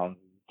hellhounds,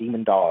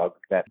 demon dogs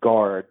that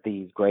guard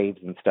these graves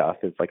and stuff,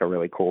 is like a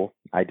really cool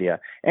idea.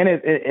 And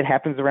it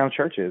happens around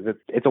churches.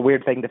 It's a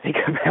weird thing to think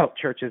about,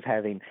 churches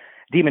having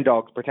demon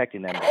dogs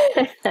protecting them.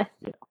 Yeah.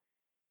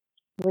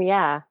 Well,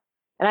 yeah.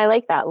 And I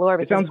like that lore.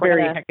 It sounds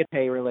very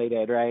Hecate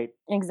related, right?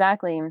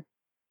 Exactly.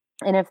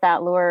 And if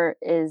that lore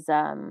is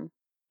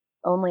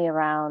only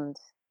around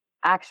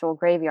actual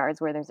graveyards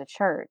where there's a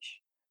church,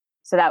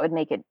 so that would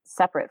make it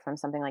separate from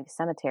something like a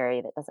cemetery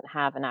that doesn't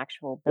have an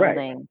actual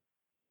building. Right.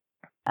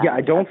 Yeah,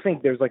 I don't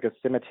think there's like a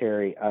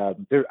cemetery. I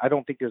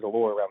don't think there's a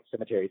lore around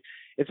cemeteries.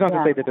 It's not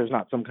to say that there's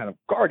not some kind of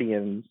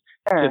guardians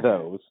to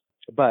those,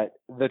 but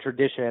the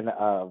tradition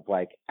of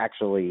like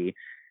actually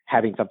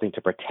having something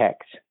to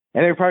protect.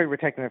 And they're probably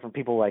protecting it from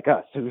people like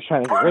us who's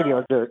trying to get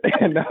radio dirt.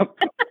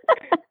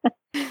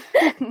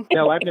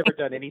 No, I've never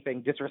done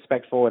anything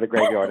disrespectful at a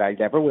graveyard. I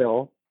never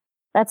will.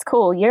 That's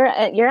cool. You're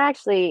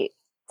actually,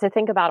 to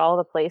think about all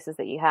the places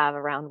that you have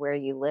around where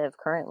you live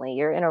currently,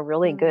 you're in a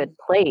really good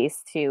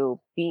place to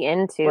be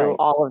into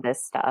all of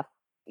this stuff.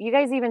 You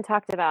guys even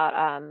talked about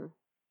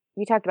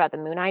the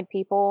Moon-Eyed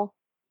people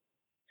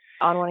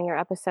on one of your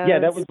episodes. Yeah,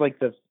 that was like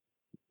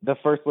the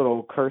first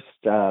little cursed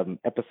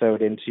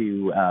episode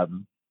into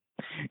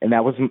and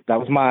that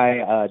was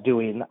my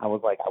doing. I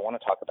was like, I want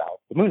to talk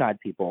about the Moon-Eyed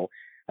people.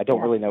 I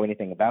don't really know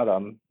anything about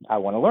them. I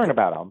want to learn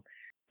about them.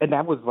 And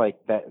that was like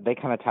that. They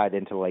kind of tied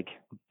into like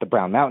the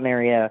Brown Mountain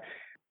area.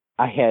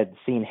 I had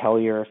seen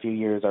Hellier a few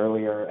years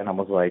earlier, and I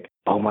was like,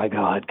 oh my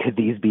God, could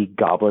these be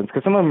goblins?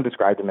 Because some of them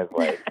described them as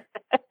like,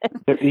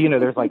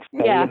 there's like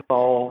fae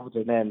involved,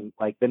 and then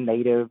like the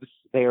natives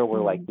there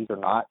were like, these are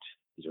not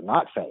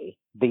fae.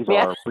 These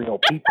are real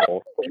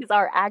people. These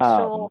are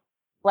actual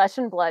flesh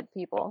and blood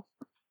people.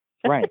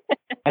 Right.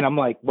 And I'm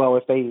like, well,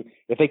 if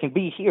they can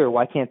be here,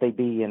 why can't they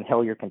be in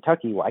Hellier,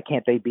 Kentucky? Why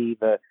can't they be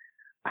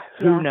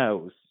who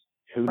knows?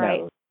 Who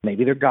knows?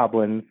 Maybe they're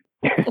goblins.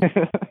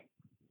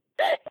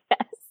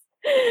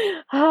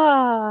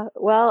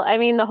 Well, I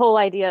mean, the whole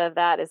idea of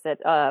that is that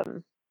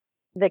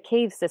the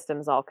cave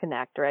systems all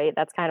connect, right?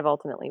 That's kind of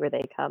ultimately where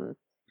they come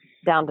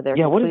down to their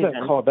conclusion. What is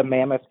that called? The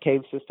Mammoth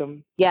Cave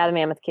System? Yeah, the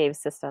Mammoth Cave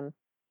System,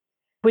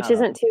 which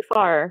isn't too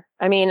far.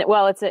 I mean,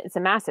 well, it's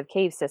a massive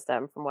cave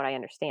system from what I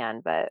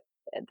understand, but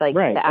like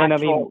the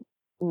actual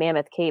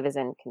Mammoth Cave is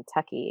in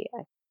Kentucky,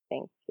 I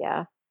think.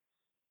 Yeah.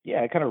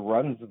 Yeah, it kind of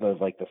runs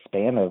the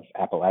span of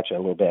Appalachia a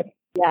little bit.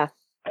 Yeah.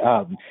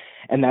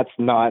 And that's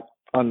not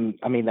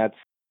that's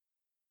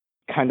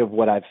kind of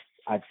what I've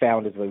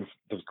found is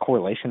those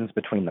correlations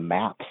between the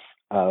maps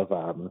of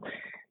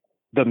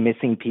the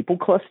missing people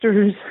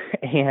clusters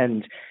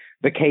and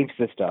the cave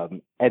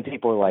system. And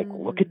people are like,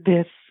 look at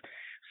this.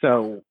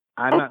 So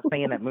I'm not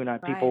saying that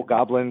Moon-Eyed people,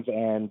 goblins,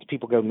 and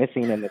people go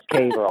missing in this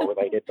cave are all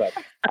related, but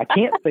I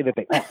can't say that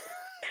they are.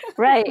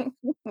 Right.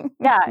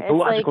 Yeah. It's a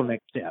logical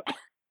next step.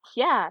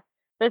 Yeah.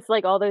 It's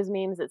like all those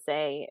memes that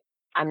say,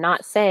 I'm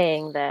not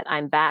saying that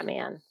I'm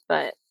Batman,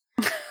 but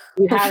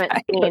you haven't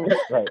seen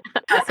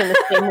us in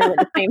the same room at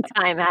the same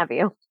time, have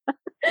you?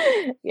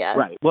 Yeah.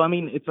 Right. Well, I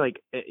mean, it's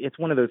like, it's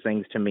one of those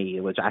things to me,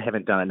 which I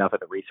haven't done enough of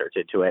the research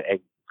into it. And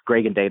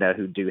Greg and Dana,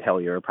 who do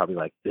Hellier, are probably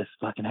like, this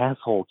fucking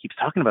asshole keeps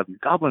talking about these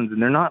goblins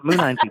and they're not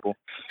Moon-Eyed people.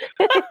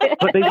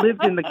 But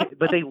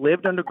they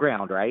lived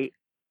underground, right?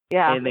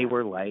 Yeah. And they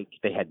were like,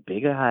 they had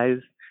big eyes,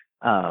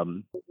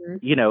 and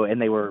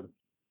they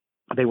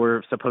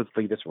were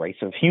supposedly this race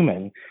of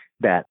human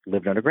that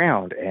lived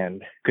underground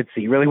and could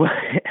see really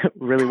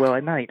well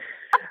at night.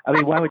 I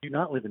mean, why would you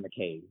not live in the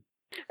cave?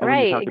 And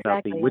when you talked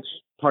about the witch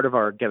part of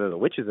our Gather the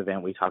Witches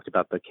event, we talked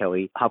about the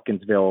Kelly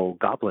Hopkinsville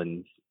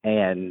goblins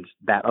and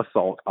that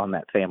assault on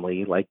that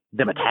family, like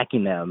them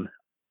attacking them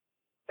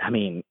I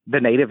mean,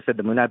 the natives said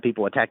the Moonite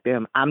people attacked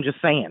them. I'm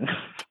just saying.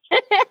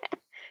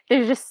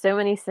 There's just so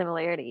many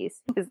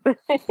similarities.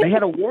 They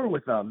had a war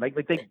with them.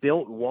 Like they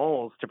built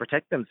walls to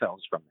protect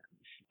themselves from them.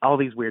 All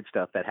these weird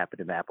stuff that happened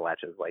in the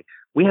Appalachians. Like,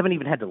 we haven't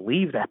even had to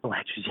leave the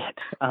Appalachians yet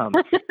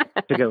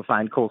to go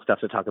find cool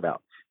stuff to talk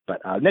about.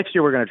 But next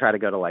year we're going to try to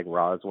go to like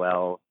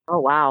Roswell. Oh,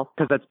 wow.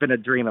 Because that's been a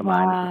dream of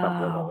mine.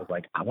 I was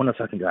like, I want to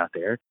fucking go out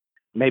there.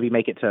 Maybe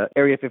make it to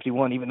Area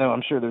 51, even though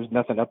I'm sure there's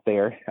nothing up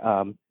there.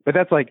 But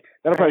that's like,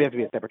 that'll probably have to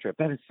be a separate trip.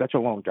 That is such a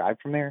long drive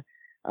from there.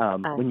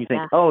 When you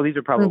think, oh, these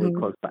are probably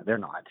close by. They're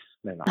not.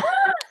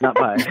 Not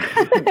by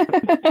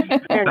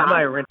not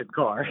by a rented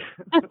car.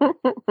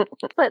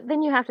 But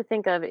then you have to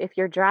think of, if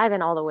you're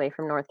driving all the way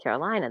from North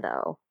Carolina,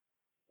 though,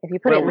 if you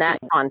put it in that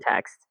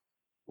context.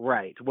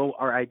 Right. Well,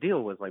 our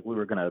ideal was like we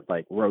were gonna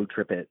like road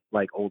trip it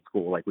like old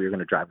school, like we were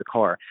gonna drive the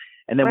car,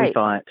 and then we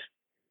thought,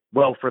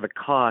 well, for the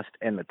cost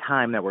and the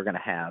time that we're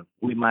gonna have,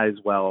 we might as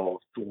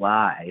well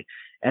fly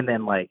and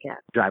then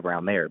drive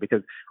around there,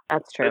 because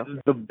that's true.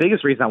 The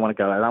biggest reason I want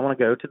to go is I want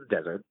to go to the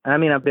desert. I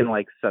mean, I've been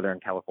like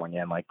Southern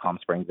California and like Palm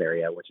Springs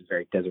area, which is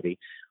very deserty,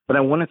 but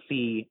I want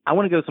to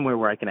go somewhere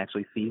where I can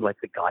actually see like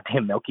the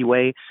goddamn Milky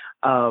Way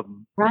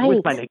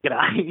with my naked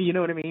eye. You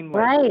know what I mean?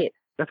 Like, right.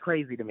 That's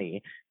crazy to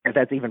me, if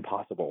that's even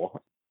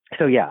possible.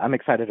 So yeah, I'm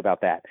excited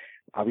about that.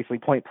 Obviously,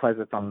 Point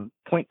Pleasant is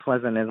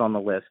on the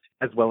list,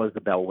 as well as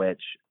the Bell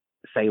Witch,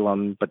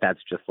 Salem, but that's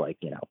just like,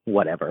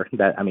 whatever.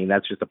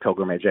 That's just a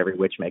pilgrimage every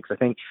witch makes, I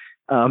think.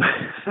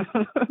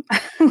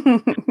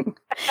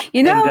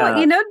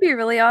 It'd be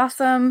really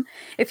awesome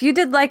if you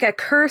did like a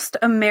Cursed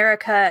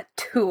America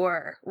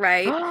tour,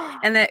 right?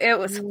 And that it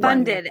was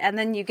funded, and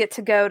then you get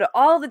to go to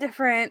all the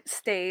different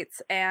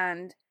states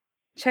and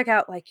check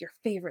out like your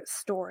favorite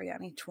story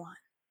on each one.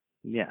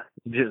 Yeah.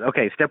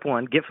 Okay. Step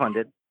one, get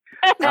funded.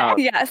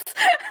 Yes.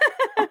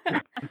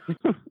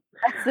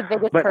 That's the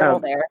biggest hurdle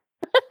there.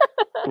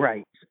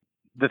 Right.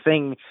 The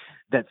thing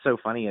that's so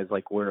funny is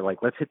like, we're like,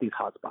 let's hit these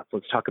hotspots.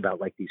 Let's talk about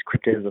like these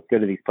cryptids. Let's go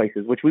to these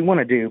places, which we want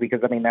to do,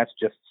 because that's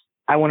just,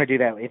 I want to do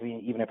that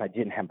even if I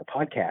didn't have the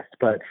podcast.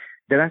 But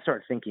then I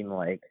start thinking,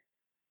 like,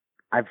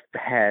 I've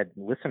had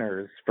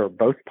listeners for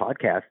both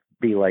podcasts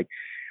be like,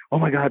 oh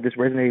my God, this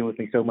resonated with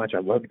me so much. I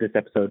loved this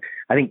episode.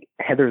 I think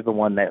Heather's the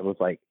one that was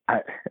like,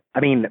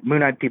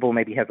 Moonite People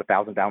maybe has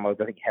 1,000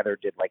 downloads. I think Heather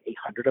did like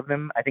 800 of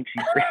them. I think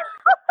she's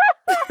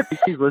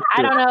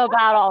I don't know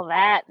about all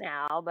that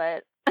now,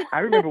 but I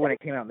remember when it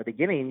came out in the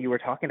beginning, you were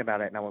talking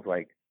about it, and I was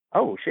like,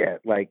 oh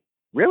shit, like,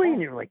 really?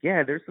 And you were like,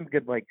 yeah, there's some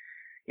good like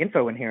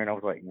info in here. And I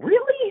was like,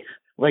 really?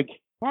 Like,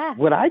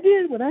 what I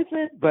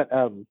said? But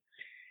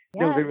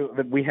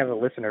we have a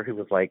listener who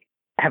was like,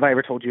 have I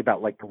ever told you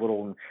about like the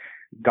little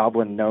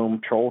goblin gnome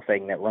troll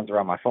thing that runs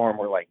around my farm?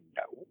 We're like,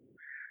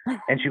 no.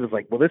 And she was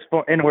like, well, this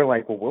farm, and we're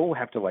like, well, we'll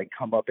have to like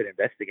come up and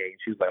investigate. And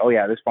she was like, oh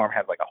yeah, this farm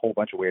has like a whole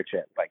bunch of weird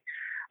shit. Like,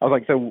 I was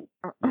like, so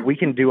we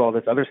can do all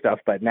this other stuff,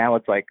 but now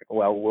it's like,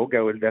 well, we'll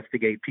go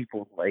investigate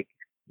people like,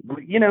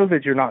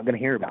 that you're not going to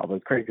hear about,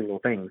 those crazy little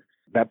things.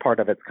 That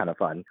part of it's kind of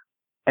fun.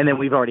 And then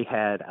we've already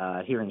had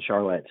here in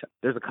Charlotte,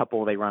 there's a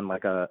couple, they run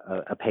like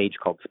a page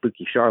called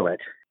Spooky Charlotte.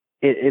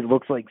 It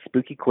looks like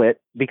Spooky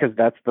Quit, because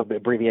that's the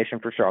abbreviation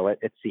for Charlotte.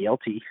 It's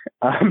CLT.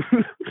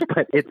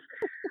 But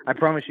I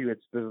promise you,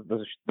 it's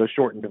the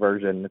shortened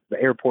version. It's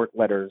the airport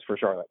letters for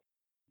Charlotte.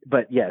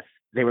 But yes,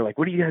 they were like,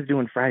 what are you guys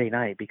doing Friday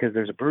night? Because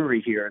there's a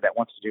brewery here that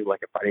wants to do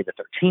like a Friday the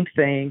 13th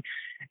thing.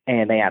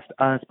 And they asked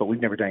us, but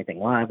we've never done anything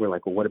live. We're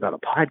like, well, what about a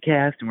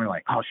podcast? And we're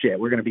like, oh shit,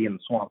 we're going to be in the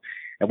swamp.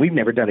 And we've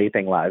never done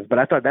anything live. But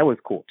I thought that was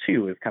cool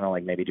too. It's kind of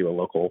like maybe do a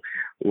local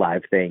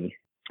live thing.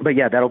 But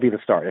yeah, that'll be the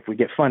start. If we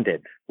get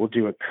funded, we'll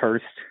do a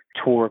cursed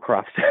tour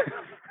across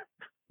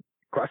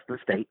the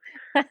state.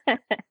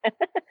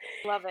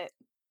 Love it.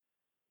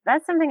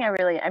 That's something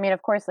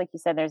of course, like you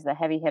said, there's the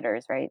heavy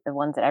hitters, right? The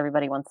ones that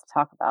everybody wants to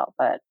talk about.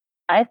 But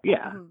I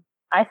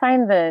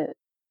find the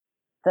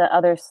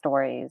other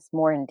stories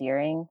more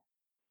endearing,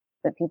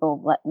 that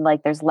people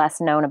like, there's less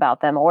known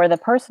about them, or the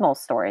personal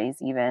stories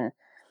even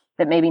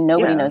that maybe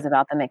nobody knows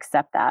about them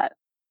except that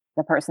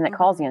the person that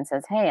calls you and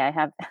says, hey, I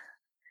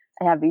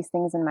have these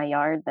things in my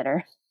yard that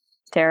are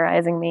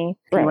terrorizing me.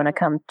 If you want to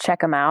come check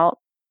them out.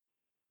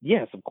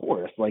 Yes, of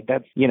course. Like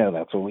that's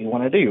what we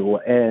want to do.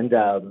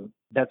 And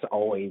that's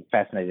always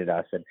fascinated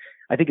us. And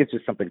I think it's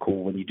just something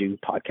cool when you do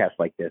podcasts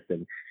like this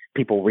and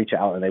people reach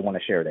out and they want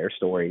to share their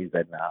stories.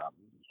 And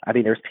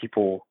there's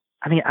people,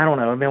 I don't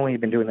know. I've only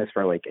been doing this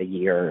for like a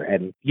year,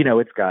 and,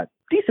 it's got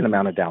decent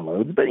amount of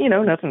downloads, but,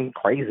 nothing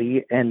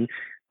crazy. And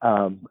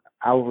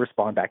I'll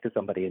respond back to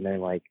somebody and they're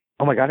like,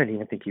 oh my God, I didn't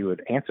even think you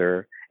would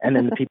answer. And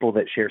then the people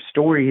that share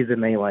stories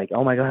and they like,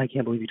 oh my God, I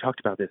can't believe you talked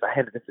about this. I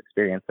had this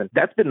experience. And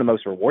that's been the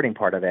most rewarding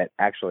part of it,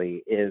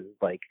 actually, is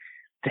like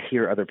to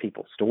hear other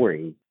people's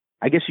stories.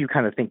 I guess you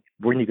kind of think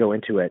when you go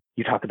into it,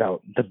 you talk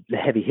about the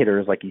heavy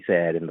hitters, like you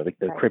said, and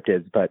the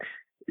cryptids, but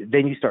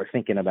then you start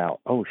thinking about,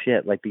 oh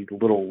shit, like these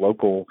little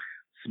local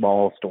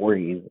small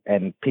stories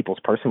and people's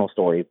personal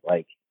stories,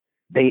 like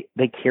they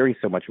carry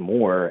so much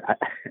more.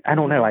 I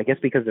don't know. I guess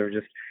because they're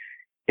just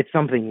it's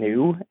something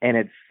new and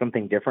it's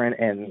something different.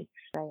 And,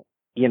 Right.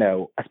 you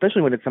know,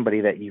 especially when it's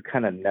somebody that you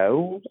kind of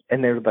know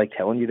and they're like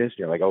telling you this,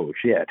 you're like, oh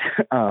shit.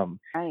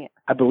 Right.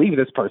 I believe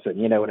this person,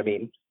 you know what I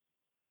mean?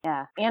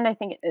 Yeah. And I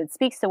think it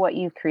speaks to what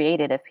you've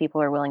created if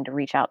people are willing to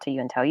reach out to you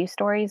and tell you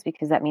stories,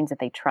 because that means that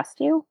they trust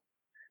you.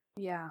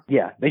 Yeah.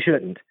 Yeah, they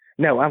shouldn't.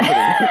 No, I'm kidding.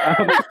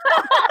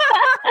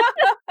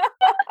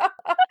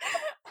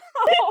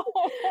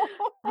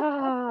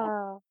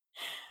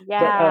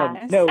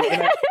 Yeah. No,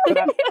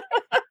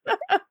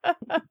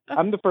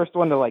 I'm the first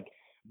one to like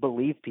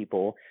believe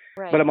people,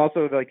 Right. but I'm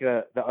also like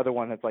the other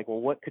one that's like, well,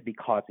 what could be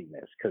causing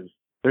this? Because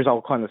there's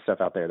all kinds of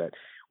stuff out there that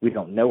we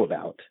don't know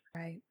about.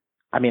 Right.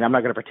 I mean, I'm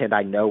not going to pretend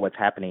I know what's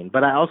happening,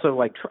 but I also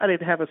like try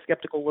to have a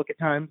skeptical look at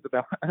times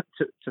about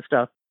to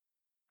stuff.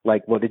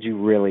 Like, what did you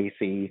really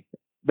see?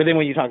 But then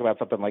when you talk about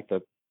something like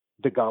the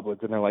goblins,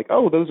 and they're like,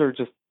 oh, those are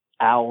just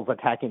owls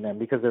attacking them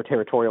because they're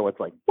territorial. It's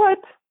like, what?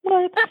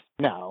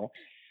 No.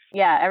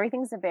 Yeah,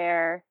 everything's a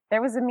bear.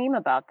 There was a meme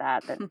about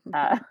that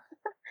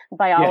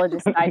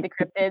biologists guide to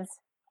cryptids.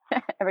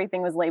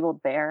 Everything was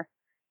labeled bear,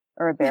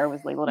 or a bear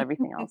was labeled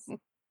everything else.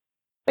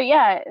 But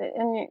yeah,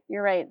 and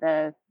you're right.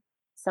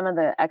 Some of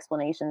the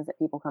explanations that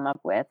people come up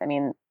with. I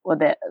mean,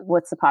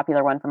 what's the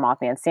popular one from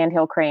Mothman?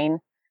 Sandhill crane.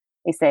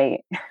 They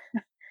say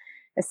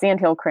a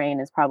sandhill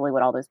crane is probably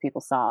what all those people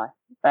saw,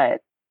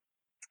 but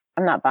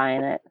I'm not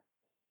buying it.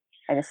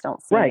 I just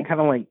don't see. Right, kind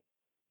of like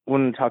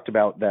when we talked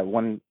about that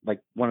one,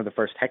 like one of the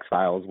first Hex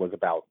Files was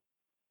about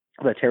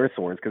the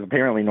pterosaurs, because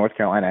apparently North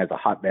Carolina has a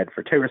hotbed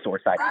for pterosaur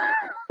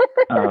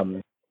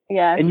sightings.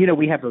 Yeah. And, you know,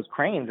 we have those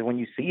cranes, and when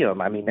you see them,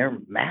 I mean, they're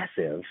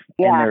massive.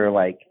 Yeah. And they're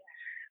like,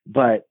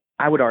 but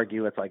I would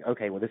argue it's like,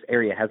 okay, well, this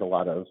area has a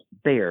lot of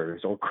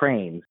bears or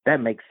cranes.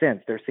 That makes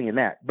sense. They're seeing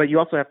that. But you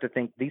also have to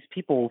think these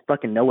people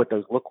fucking know what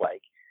those look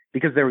like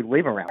because they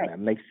live around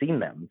them. They've seen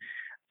them.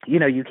 You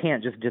know, you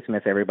can't just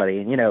dismiss everybody.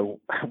 And, you know,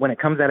 when it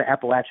comes out of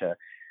Appalachia,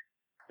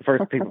 the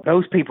first people,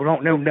 those people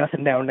don't know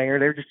nothing down there.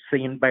 They're just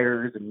seeing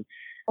bears and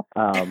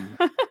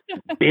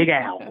big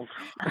owls.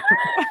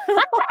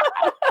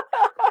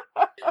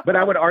 But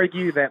I would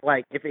argue that,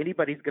 like, if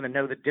anybody's going to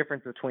know the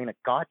difference between a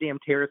goddamn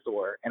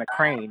pterosaur and a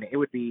crane, it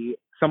would be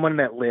someone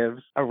that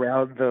lives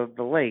around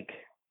the lake.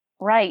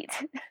 Right.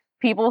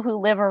 People who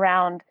live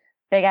around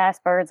big ass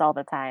birds all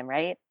the time,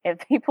 right? If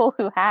people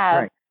who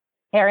have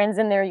herons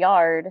in their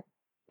yard,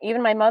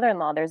 even my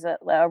mother-in-law, there's a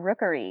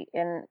rookery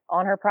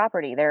on her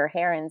property. There are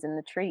herons in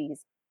the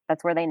trees.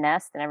 That's where they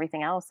nest and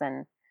everything else.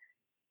 And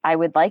I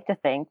would like to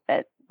think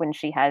that when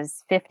she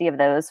has 50 of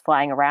those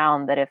flying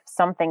around, that if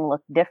something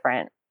looked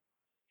different,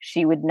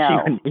 she would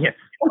know. Yes.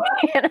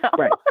 You know?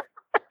 Right.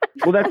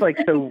 Well, that's like,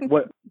 so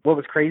what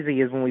was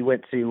crazy is when we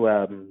went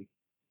to,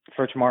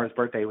 for Tamara's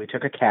birthday, we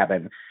took a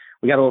cabin.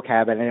 We got a little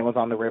cabin, and it was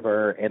on the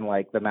river in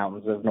like the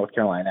mountains of North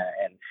Carolina.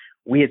 And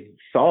we had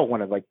saw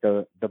one of like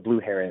the blue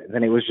herons,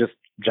 and it was just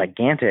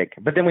gigantic.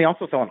 But then we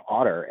also saw an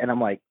otter, and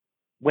I'm like,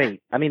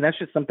 wait, I mean, that's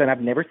just something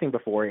I've never seen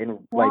before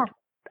in like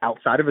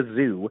outside of a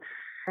zoo.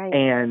 Right.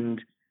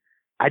 And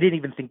I didn't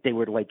even think they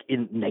were like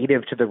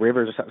native to the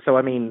rivers or something. So,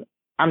 I mean,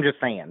 I'm just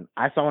saying,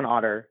 I saw an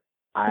otter.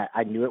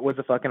 I knew it was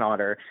a fucking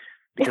otter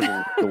because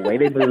of the way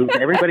they moved.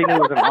 Everybody knew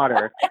it was an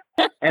otter.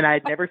 And I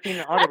had never seen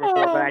an otter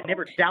before, but I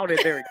never doubted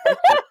their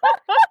existence.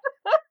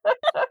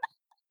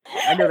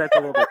 I know that's a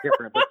little bit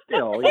different, but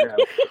still, you know.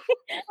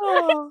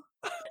 Oh.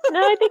 No,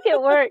 I think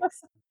it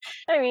works.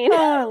 I mean,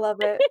 I love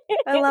it.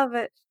 I love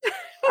it.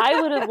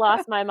 I would have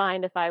lost my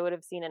mind if I would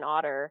have seen an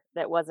otter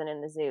that wasn't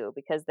in the zoo,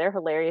 because they're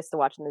hilarious to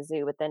watch in the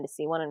zoo, but then to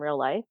see one in real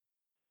life.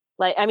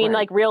 Like, I mean,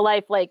 like real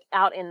life, like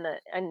out in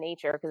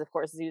nature, because of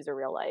course zoos are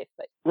real life.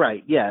 But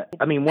right, yeah.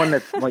 I mean, one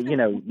that's like, you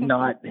know,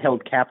 not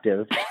held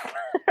captive.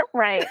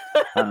 Right.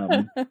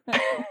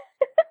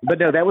 But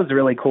no, that was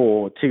really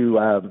cool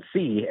to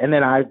see. And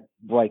then I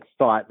like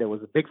thought there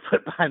was a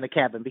Bigfoot behind the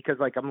cabin, because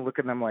like I'm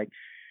looking, I'm like,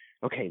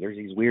 okay, there's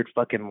these weird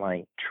fucking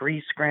like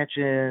tree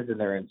scratches, and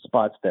they're in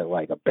spots that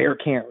like a bear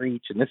can't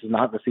reach. And this is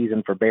not the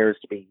season for bears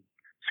to be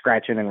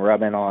scratching and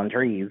rubbing on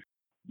trees.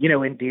 You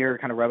know, and deer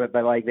kind of rub it,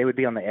 but like they would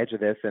be on the edge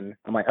of this. And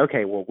I'm like,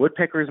 okay, well,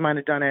 woodpeckers might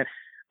have done it.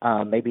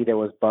 Maybe there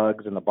was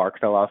bugs and the bark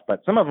fell off,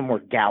 but some of them were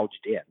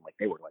gouged in, like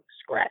they were like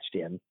scratched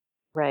in.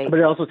 Right. But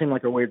it also seemed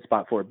like a weird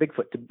spot for a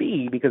Bigfoot to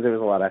be, because there was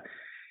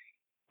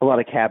a lot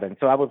of cabins.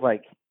 So I was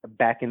like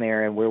back in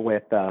there, and we're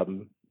with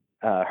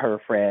her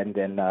friend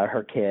and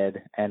her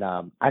kid, and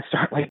I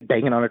start like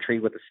banging on a tree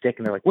with a stick,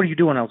 and they're like, "What are you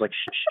doing?" I was like,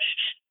 "Shh, shh,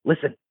 shh,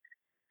 listen."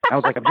 I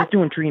was like, "I'm just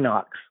doing tree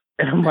knocks,"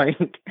 and I'm like,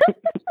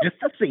 just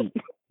to see.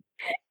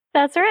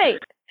 That's right.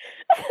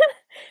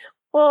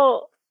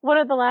 Well, one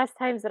of the last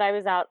times that I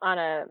was out on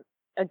a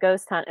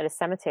ghost hunt at a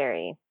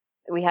cemetery,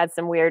 we had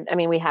some weird, I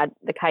mean, we had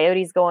the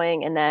coyotes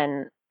going, and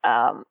then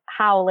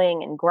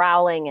howling and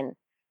growling and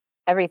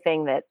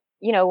everything that,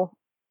 you know,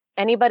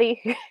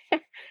 anybody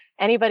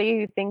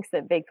who thinks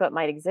that Bigfoot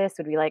might exist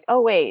would be like,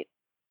 oh, wait,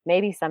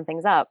 maybe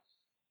something's up.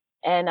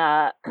 And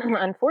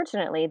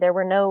unfortunately,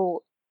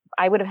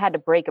 I would have had to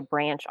break a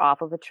branch off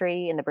of a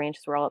tree, and the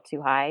branches were all up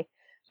too high.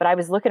 But I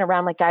was looking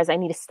around like, guys, I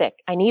need a stick.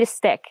 I need a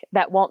stick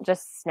that won't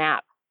just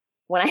snap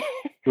When I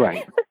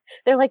Right.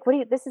 they're like, "What do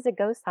you? This is a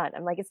ghost hunt."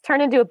 I'm like, "It's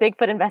turned into a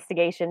Bigfoot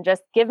investigation.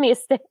 Just give me a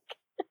stick."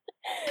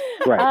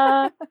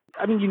 Right.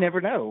 I mean, you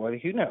never know. I mean,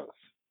 who knows?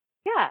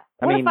 Yeah.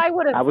 I What mean, if I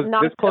would I have was this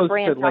knocked a close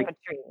branch to off like, a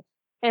tree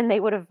and they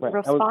would have right,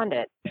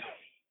 responded?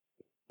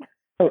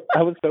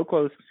 I was so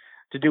close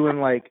to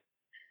doing like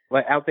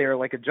out there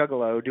like a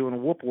juggalo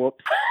doing whoop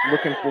whoops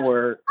looking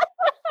for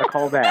a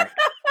call back.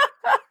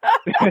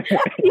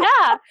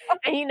 Yeah.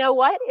 And you know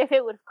what? If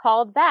it would have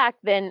called back,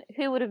 then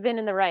who would have been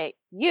in the right?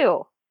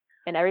 You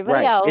and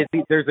everybody Right. else.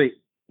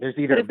 There's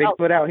either a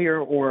Bigfoot out here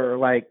or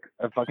like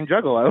a fucking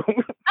juggalo.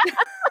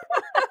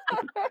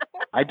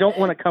 I don't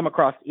want to come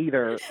across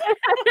either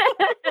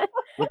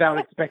without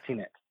expecting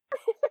it.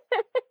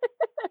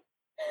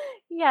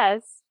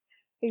 Yes,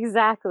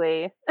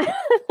 exactly.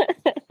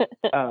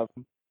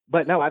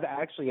 But no,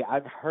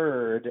 I've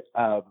heard,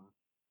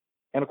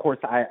 and of course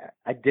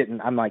I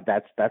didn't. I'm like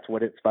that's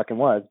what it fucking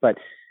was. But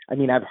I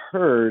mean, I've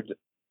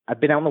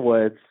been out in the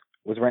woods,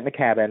 was renting a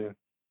cabin,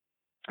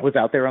 was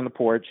out there on the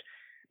porch,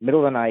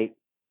 middle of the night.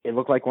 It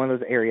looked like one of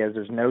those areas.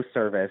 There's no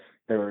service.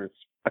 There's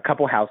a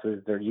couple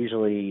houses. They're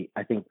usually,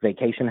 I think,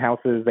 vacation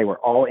houses. They were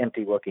all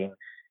empty looking.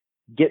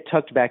 Get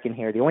tucked back in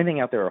here. The only thing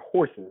out there are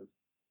horses.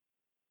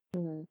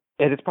 Mm-hmm.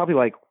 And it's probably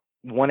like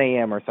 1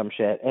 a.m. or some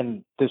shit.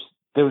 And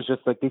there was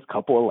just like these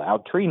couple of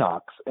loud tree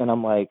knocks. And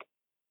I'm like,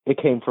 it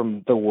came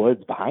from the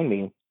woods behind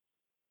me.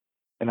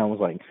 And I was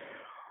like,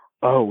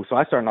 oh, so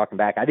I started knocking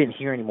back. I didn't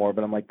hear anymore,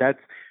 but I'm like, that's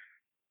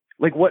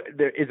like,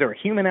 is there a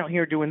human out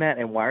here doing that?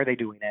 And why are they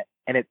doing it?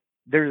 And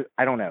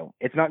I don't know.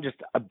 It's not just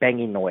a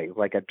banging noise.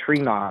 Like a tree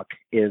knock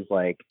is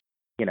like,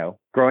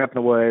 growing up in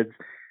the woods,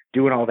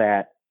 doing all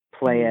that,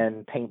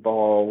 playing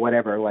paintball,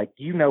 whatever. Like,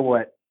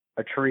 what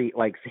a tree,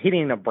 like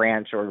hitting a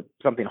branch or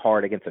something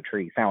hard against a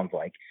tree sounds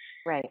like.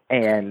 Right.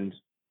 And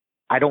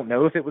I don't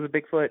know if it was a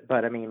Bigfoot,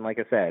 but I mean, like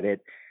I said,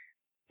 it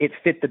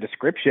fit the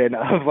description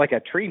of like a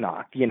tree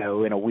knock, in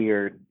a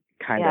weird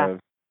kind of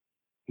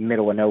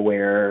middle of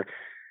nowhere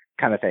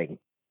kind of thing.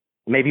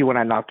 Maybe when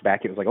I knocked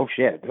back, it was like, oh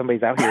shit,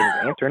 somebody's out here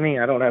answering me.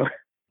 I don't know.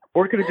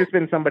 Or it could have just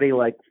been somebody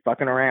like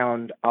fucking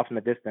around off in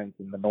the distance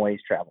and the noise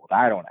traveled.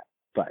 I don't know.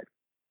 But it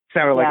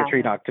sounded like a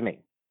tree knock to me.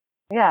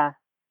 Yeah.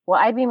 Well,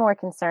 I'd be more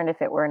concerned if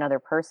it were another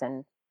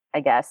person, I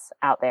guess,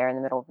 out there in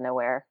the middle of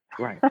nowhere.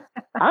 Right.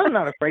 I'm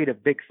not afraid of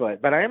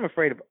Bigfoot, but I am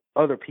afraid of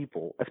other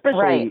people,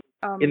 especially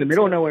in the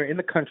middle of nowhere in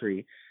the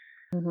country.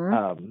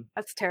 Mm-hmm.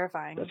 That's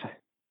terrifying.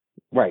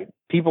 Right.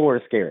 People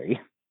are scary.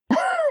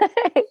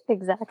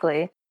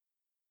 Exactly.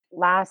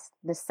 Last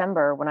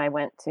December, when I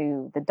went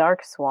to the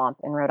Dark Swamp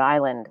in Rhode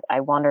Island, I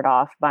wandered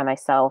off by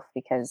myself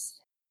because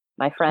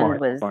my friend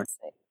Smart.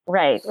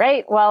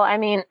 Right. Well, I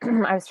mean,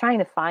 I was trying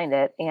to find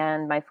it,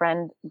 and my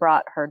friend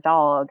brought her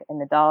dog,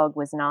 and the dog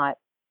was not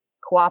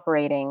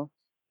cooperating.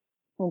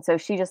 And so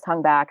she just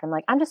hung back. I'm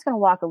like, I'm just going to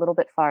walk a little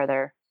bit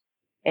farther.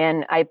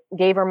 And I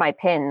gave her my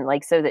pin,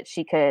 like, so that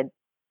she could,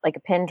 like,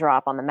 a pin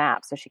drop on the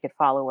map so she could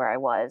follow where I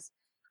was.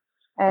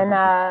 And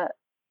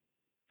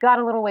got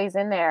a little ways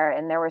in there,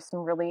 and there were some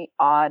really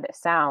odd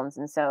sounds.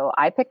 And so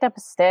I picked up a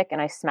stick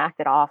and I smacked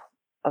it off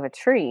of a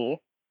tree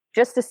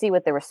just to see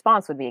what the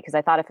response would be. Because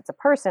I thought if it's a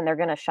person, they're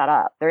going to shut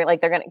up.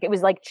 It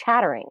was like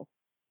chattering,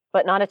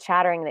 but not a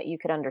chattering that you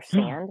could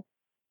understand.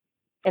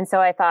 And so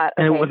I thought,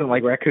 okay, and it wasn't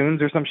like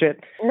raccoons or some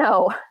shit?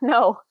 No.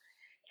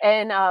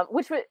 And it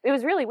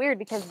was really weird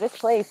because this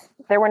place,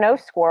 there were no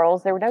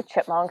squirrels, there were no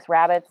chipmunks,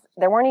 rabbits,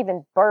 there weren't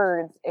even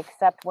birds,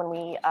 except when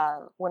we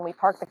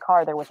parked the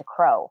car, there was a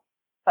crow.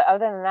 But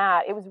other than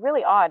that, it was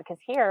really odd because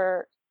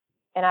here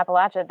in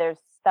Appalachia, there's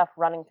stuff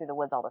running through the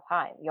woods all the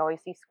time. You always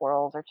see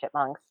squirrels or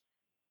chipmunks,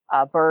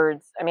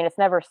 birds. I mean, it's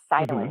never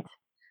silent. Mm-hmm.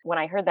 When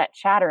I heard that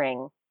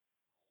chattering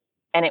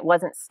and it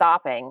wasn't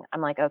stopping,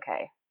 I'm like,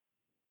 okay,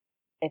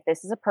 if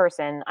this is a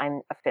person,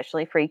 I'm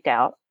officially freaked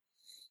out.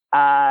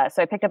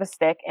 So I picked up a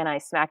stick and I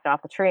smacked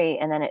off the tree,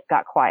 and then it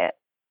got quiet.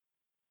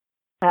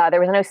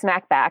 There was no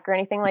smack back or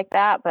anything like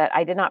that, but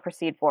I did not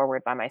proceed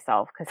forward by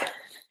myself because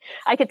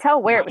I could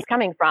tell where it was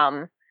coming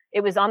from.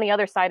 It was on the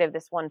other side of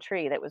this one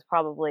tree that was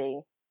probably,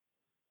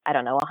 I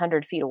don't know,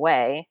 100 feet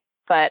away.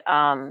 But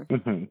I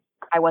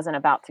wasn't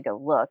about to go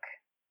look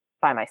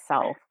by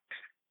myself.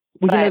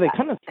 Well,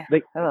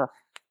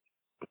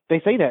 they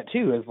say that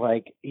too, is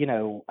like,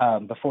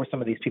 before some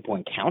of these people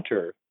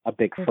encounter a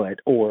Bigfoot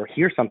or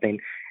hear something,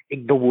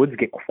 the woods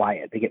get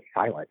quiet. They get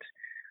silent.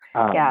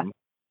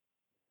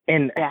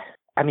 And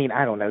I mean,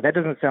 I don't know. That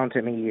doesn't sound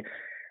to me.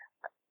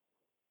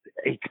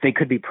 They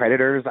could be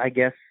predators, I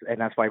guess, and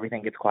that's why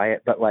everything gets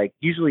quiet. But like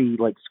usually,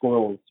 like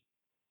squirrels,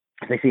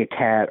 if they see a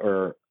cat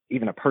or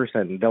even a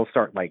person, they'll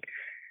start like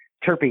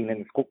chirping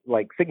and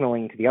like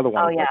signaling to the other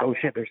ones, like, "Oh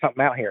shit, there's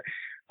something out here."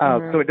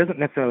 So it doesn't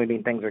necessarily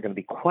mean things are going to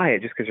be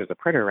quiet just because there's a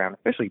predator around,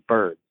 especially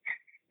birds.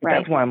 Right.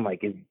 That's why I'm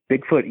like, is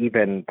Bigfoot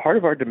even part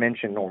of our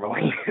dimension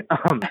normally?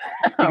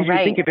 Because you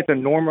think if it's a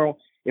normal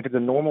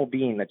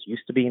being that's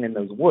used to being in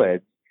those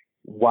woods,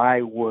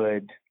 why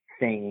would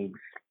things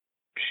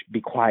be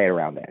quiet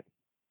around it?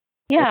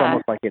 Yeah. It's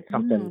almost like it's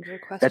something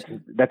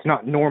that's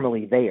not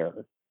normally there.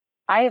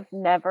 I have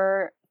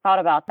never thought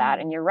about that,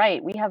 and you're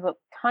right. We have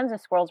tons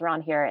of squirrels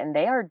around here, and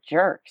they are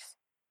jerks.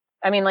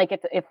 I mean, like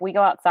if we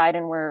go outside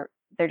and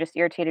they're just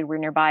irritated we're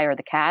nearby, or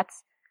the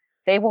cats,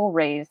 they will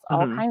raise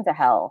all kinds of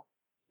hell.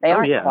 They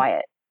aren't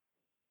quiet.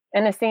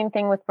 And the same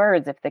thing with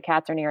birds. If the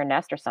cats are near a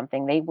nest or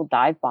something, they will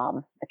dive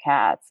bomb the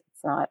cats.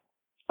 It's not.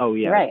 Oh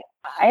yeah. Right.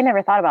 I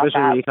never thought about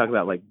Especially that. when you talk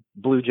about like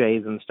blue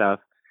jays and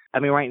stuff. I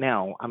mean, right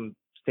now I'm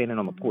standing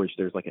on the porch.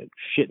 There's like a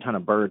shit ton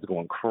of birds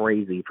going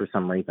crazy for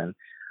some reason.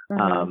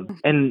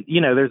 And you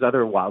know, there's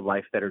other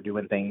wildlife that are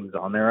doing things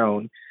on their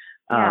own.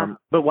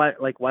 But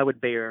why would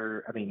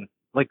bear? I mean,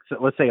 like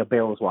let's say a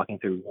bear was walking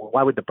through.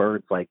 Why would the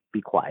birds like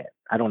be quiet?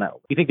 I don't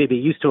know. You think they'd be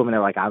used to them and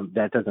they're like,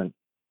 that doesn't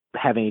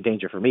have any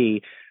danger for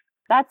me.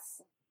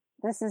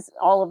 This is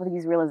all of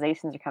these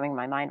realizations are coming to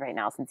my mind right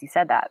now since you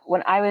said that.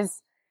 When I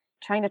was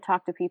trying to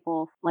talk to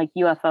people like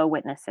UFO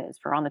witnesses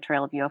for On the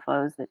Trail of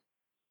UFOs, that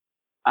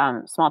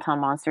Small Town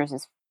Monsters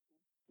is,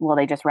 well,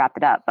 they just wrapped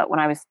it up. But when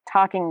I was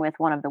talking with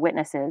one of the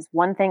witnesses,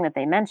 one thing that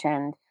they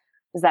mentioned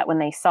was that when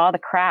they saw the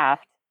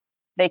craft,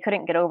 they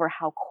couldn't get over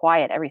how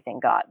quiet everything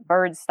got.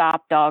 Birds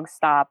stopped, dogs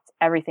stopped,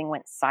 everything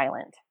went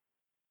silent.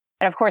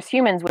 And of course,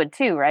 humans would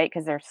too, right?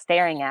 Because they're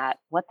staring at,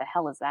 what the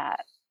hell is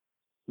that?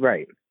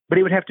 Right. But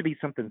it would have to be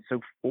something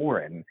so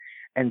foreign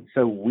and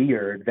so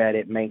weird that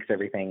it makes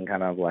everything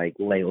kind of like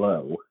lay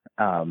low.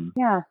 And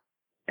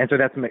so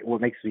that's what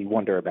makes me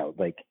wonder about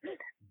like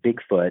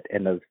Bigfoot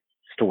and those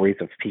stories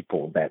of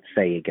people that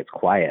say it gets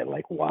quiet.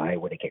 Like, why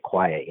would it get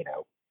quiet, you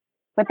know?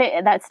 But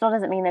that still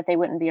doesn't mean that they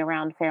wouldn't be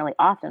around fairly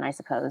often, I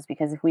suppose,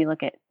 because if we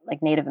look at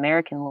like Native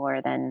American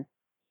lore, then,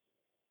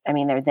 I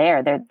mean, they're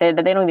there. They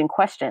don't even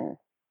question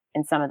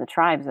in some of the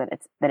tribes that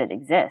it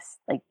exists.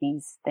 Like,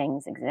 these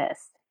things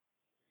exist.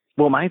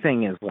 Well, my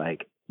thing is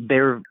like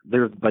they're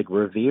like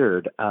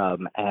revered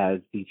as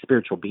these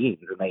spiritual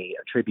beings, and they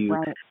attribute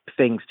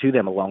things to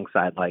them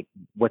alongside like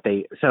what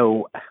they.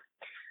 So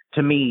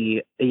to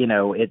me, you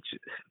know, it's,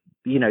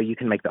 you know, you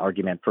can make the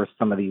argument for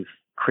some of these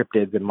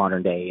cryptids in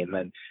modern day, and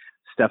then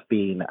stuff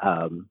being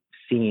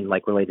seen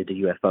like related to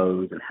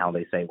UFOs, and how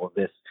they say, well,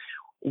 this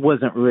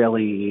wasn't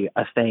really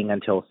a thing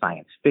until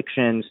science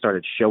fiction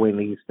started showing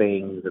these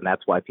things, and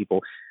that's why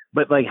people.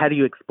 But like, how do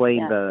you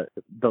explain the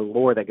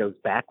lore that goes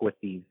back with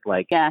these?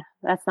 Like,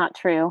 that's not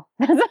true.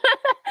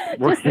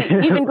 Just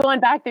even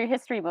going back through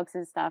history books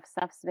and stuff's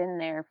been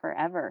there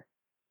forever.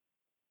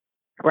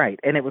 Right,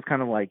 and it was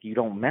kind of like you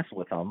don't mess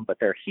with them, but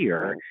they're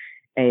here,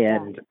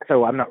 and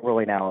so I'm not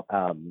ruling out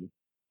them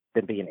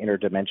being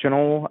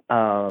interdimensional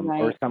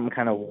or some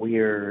kind of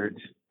weird.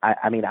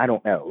 I mean, I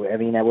don't know. I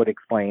mean, that would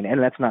explain,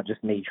 and that's not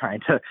just me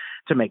trying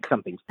to make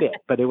something fit,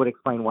 but it would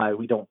explain why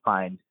we don't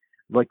find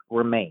like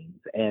remains.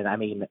 And I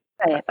mean,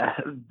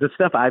 the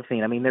stuff I've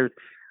seen, I mean,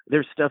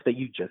 there's stuff that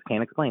you just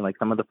can't explain, like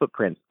some of the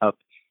footprints up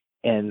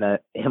in the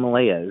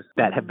Himalayas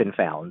that have been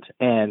found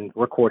and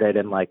recorded,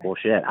 and like, well,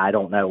 shit, I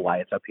don't know why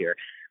it's up here.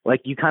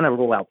 Like, you kind of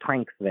rule out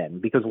pranks then,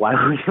 because why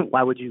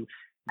would you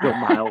go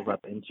miles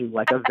up into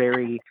like a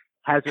very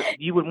hazard?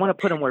 You would want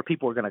to put them where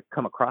people are going to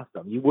come across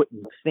them. You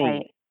wouldn't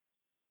think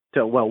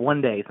so. Well,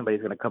 one day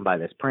somebody's going to come by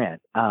this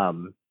print,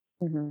 and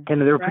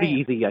they're pretty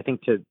easy, I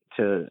think,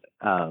 to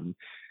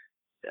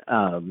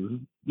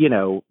you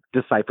know,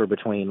 decipher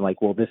between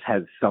like, well, this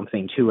has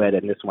something to it,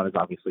 and this one is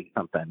obviously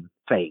something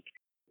fake.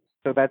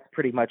 So that's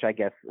pretty much, I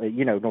guess,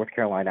 you know, North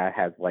Carolina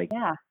has like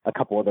a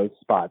couple of those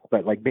spots,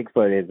 but like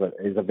Bigfoot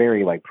is a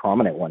very like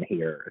prominent one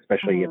here,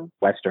 especially in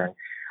Western,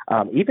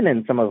 even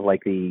in some of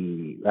like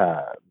the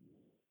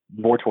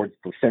more towards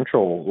the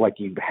central, like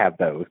you have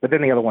those, but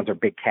then the other ones are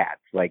big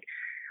cats. Like,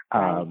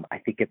 I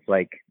think it's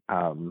like,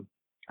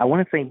 I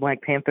want to say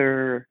Black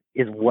Panther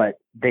is what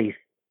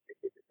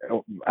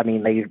I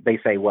mean, they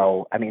say,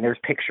 well, I mean, there's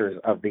pictures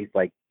of these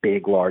like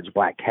big, large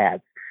black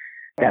cats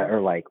that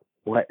are like,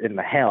 what in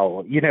the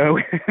hell, you know,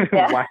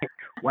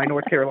 why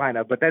North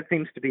Carolina? But that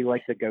seems to be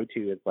like the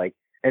go-to is like,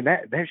 and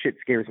that shit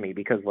scares me,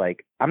 because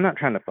like, I'm not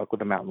trying to fuck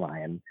with a mountain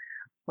lion,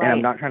 and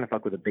I'm not trying to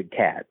fuck with a big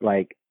cat.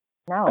 Like,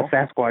 a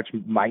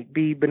Sasquatch might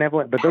be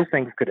benevolent, but those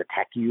things could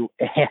attack you.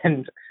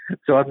 And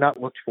so I've not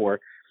looked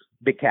for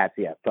big cats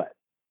yet, but.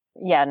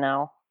 Yeah,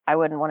 no, I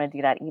wouldn't want to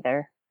do that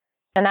either.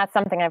 And that's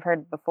something I've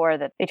heard before,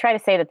 that they try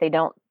to say that they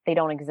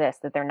don't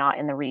exist, that they're not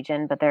in the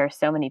region, but there are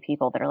so many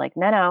people that are like,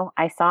 no,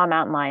 I saw a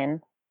mountain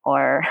lion,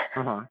 or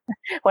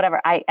whatever.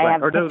 I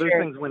have or no, those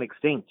things went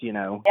extinct, you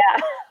know.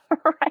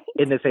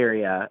 In this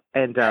area,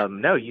 and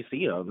no, you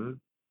see them,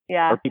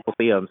 or people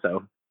see them.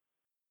 So,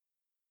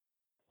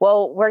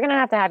 well, we're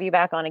gonna have you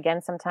back on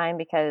again sometime,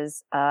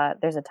 because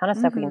there's a ton of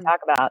stuff we can talk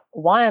about.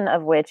 One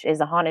of which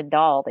is a haunted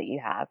doll that you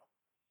have.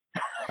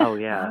 Oh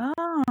yeah.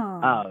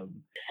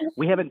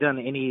 We haven't done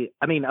any,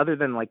 I mean, other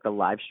than like the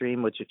live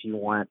stream, which if you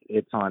want,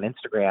 it's on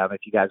Instagram.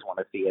 If you guys want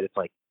to see it, it's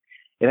like,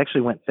 it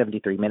actually went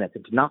 73 minutes.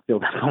 It did not feel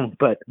that long,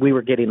 but we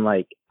were getting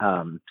like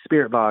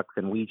spirit box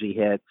and Ouija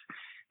hits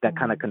that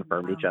kind of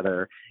confirmed each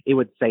other. It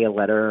would say a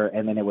letter,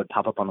 and then it would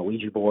pop up on the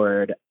Ouija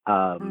board.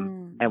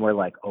 And we're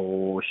like,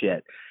 oh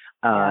shit.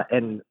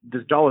 And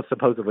this doll has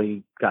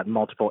supposedly got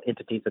multiple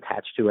entities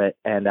attached to it.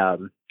 And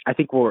I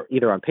think we're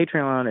either on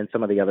Patreon and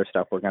some of the other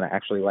stuff, we're going to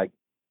actually like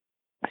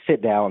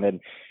sit down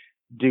and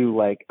do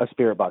like a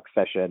spirit box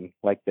session,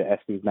 like the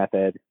Estes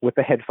method with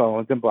the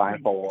headphones and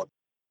blindfold.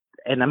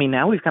 And I mean,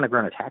 now we've kind of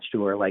grown attached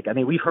to her. Like, I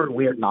mean, we've heard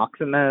weird knocks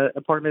in the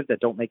apartment that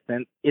don't make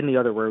sense in the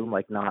other room.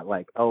 Like, not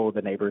like, oh,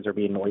 the neighbors are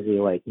being noisy.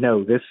 Like,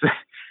 no, this,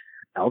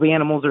 all the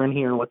animals are in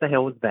here. What the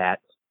hell is that?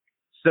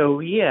 So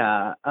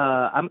yeah,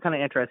 I'm kind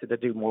of interested to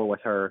do more with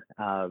her.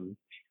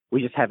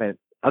 We just haven't,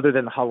 other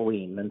than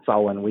Halloween and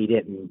Samhain,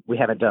 we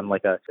haven't done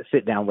like a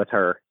sit down with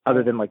her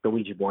other than like the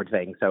Ouija board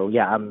thing. So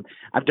yeah,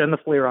 I've done the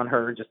flare on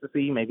her just to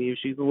see maybe if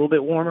she's a little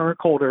bit warmer or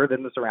colder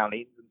than the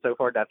surroundings, and so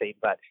far nothing.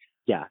 But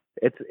yeah,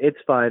 it's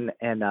fun,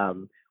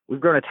 and we've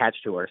grown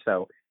attached to her.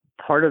 So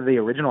part of the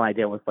original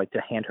idea was like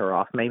to hand her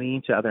off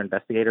maybe to other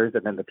investigators,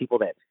 and then the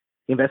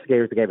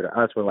investigators that gave it to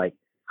us were like,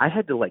 I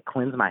had to like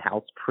cleanse my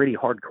house pretty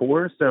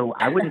hardcore, so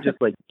I wouldn't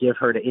just like give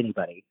her to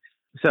anybody.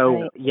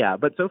 So yeah,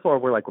 but so far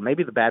we're like, well,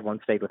 maybe the bad one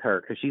stayed with her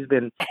because she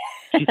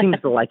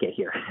seems to like it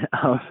here.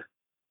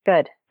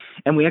 Good.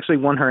 And we actually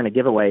won her in a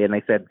giveaway, and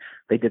they said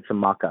they did some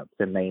mock-ups,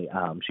 and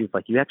she was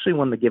like, you actually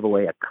won the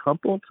giveaway a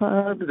couple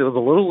times. It was a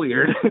little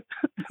weird.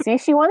 See,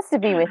 she wants to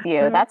be with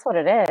you. That's what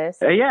it is.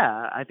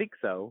 Yeah, I think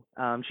so.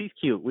 She's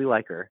cute. We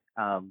like her.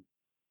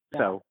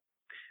 So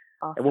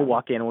awesome. And we'll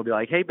walk in and we'll be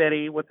like, hey,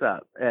 Betty, what's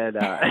up? And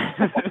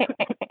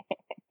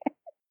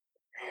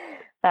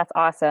That's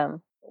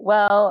awesome.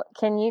 Well,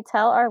 can you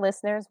tell our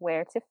listeners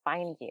where to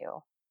find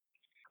you?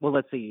 Well,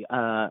 let's see.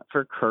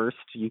 For Cursed,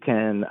 you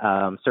can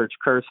search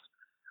Cursed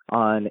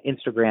on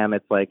Instagram.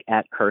 It's like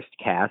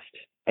 @CursedCast,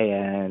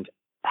 and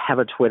have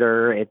a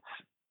Twitter.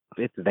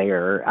 It's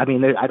there. I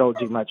mean, I don't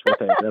do much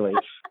with it really.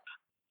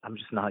 I'm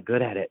just not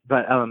good at it.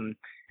 But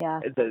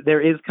there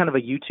is kind of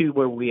a YouTube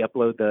where we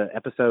upload the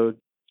episodes.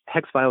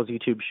 Hex Files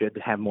YouTube should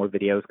have more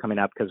videos coming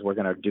up because we're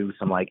gonna do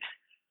some like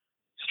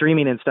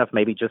streaming and stuff,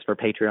 maybe just for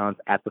Patreons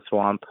at the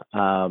Swamp,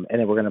 and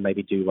then we're gonna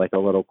maybe do like a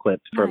little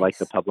clips for like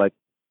the public.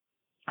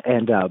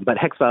 And but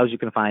Hex Files you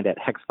can find at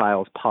Hex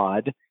Files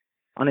Pod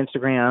on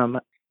Instagram.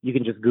 You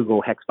can just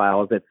Google Hex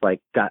Files. It's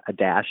like got a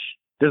dash.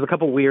 There's a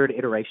couple weird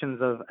iterations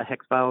of a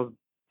Hex Files.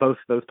 Both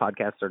those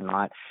podcasts are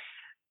not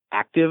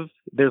active.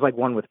 There's like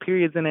one with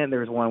periods in it.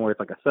 There's one where it's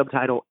like a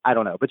subtitle. I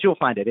don't know, but you'll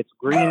find it. It's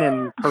green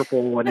and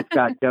purple, and it's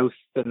got ghosts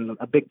and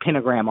a big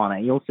pentagram on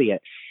it. You'll see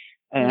it.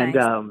 And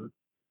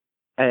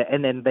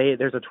and then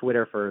there's a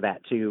Twitter for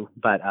that too.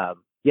 But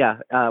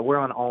we're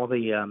on all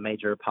the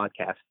major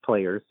podcast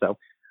players, so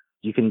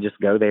you can just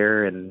go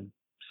there and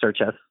search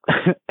us.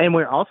 And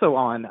we're also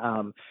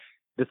on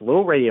this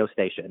little radio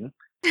station.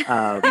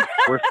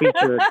 We're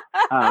featured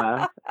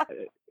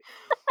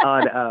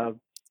on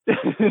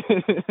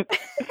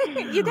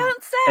you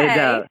don't say.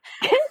 And,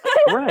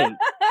 right.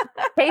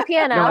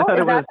 KPNL? No,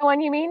 is that the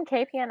one you mean?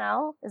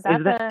 KPNL? Is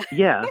that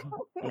Yeah.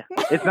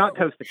 It's not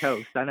coast to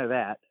coast. I know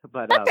that.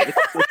 But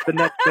it's the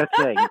next best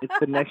thing. It's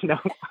the next no.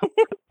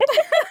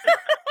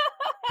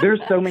 There's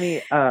so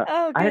many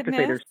I have to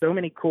say there's so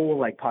many cool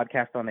like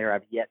podcasts on there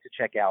I've yet to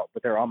check out,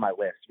 but they're on my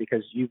list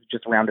because you've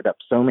just rounded up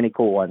so many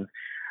cool ones.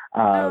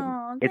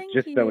 It's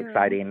just so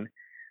exciting.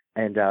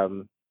 And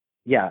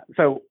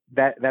so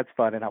that's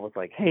fun. And I was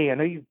like, hey, I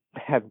know you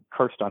have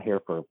Cursed on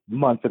here for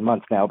months and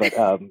months now, but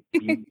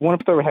you want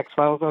to throw Hex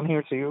Files on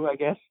here too, I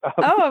guess?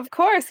 Oh, of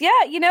course. Yeah,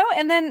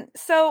 and then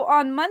so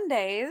on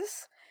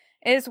Mondays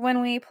is when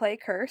we play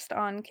Cursed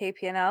on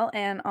KPNL,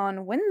 and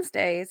on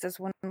Wednesdays is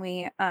when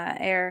we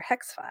air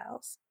Hex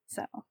Files.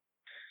 So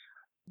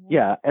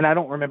yeah, and I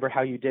don't remember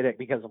how you did it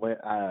because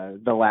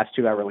the last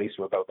two I released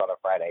were both on a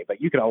Friday, but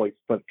you could always,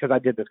 because I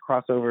did this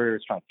crossover,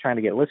 trying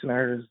to get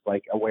listeners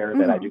like aware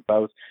that I do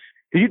both.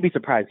 Because you'd be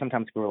surprised.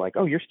 Sometimes people are like,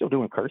 oh, you're still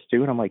doing Cursed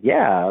too? And I'm like,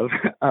 yeah.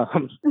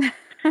 I'm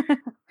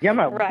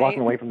not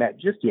walking away from that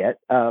just yet.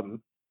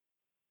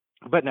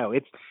 But no,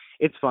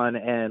 it's fun.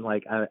 And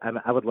like,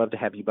 I would love to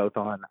have you both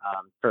on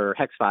for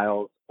Hex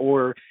Files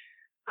or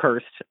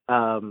Cursed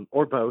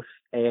or both.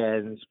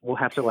 And we'll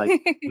have to like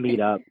meet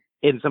up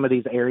in some of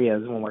these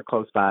areas when we're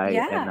close by.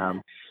 Yeah.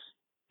 And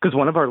because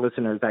one of our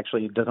listeners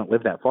actually doesn't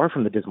live that far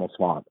from the Dismal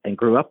Swamp and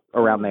grew up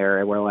around there.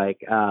 And we're like,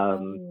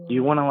 do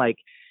you want to like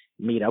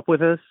meet up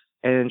with us?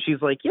 And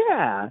she's like,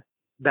 yeah,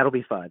 that'll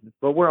be fun.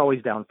 But we're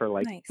always down for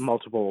like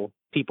multiple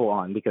people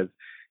on because,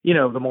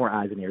 the more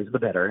eyes and ears, the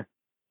better.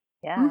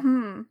 Yeah.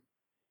 Mm-hmm.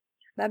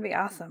 That'd be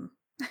awesome.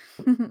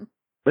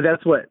 But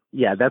that's what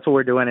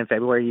we're doing in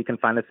February. You can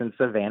find us in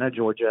Savannah,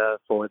 Georgia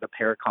for the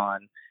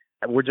Paracon.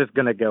 We're just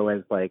going to go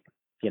as like,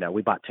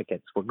 we bought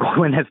tickets. We're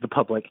going as the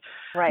public.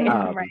 Right.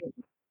 Right.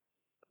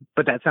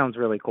 But that sounds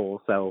really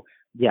cool. So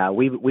yeah,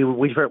 we were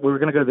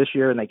going to go this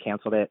year and they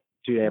canceled it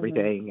due to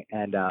everything.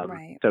 And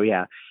so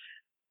yeah.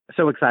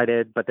 So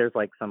excited, but there's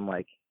like some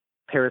like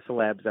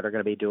paracelebs that are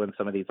going to be doing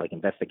some of these like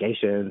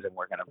investigations, and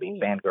we're going to be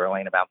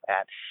fangirling about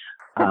that.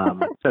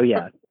 So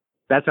yeah,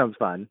 that sounds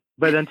fun.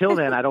 But until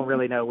then, I don't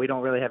really know. We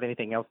don't really have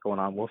anything else going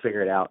on. We'll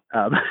figure it out.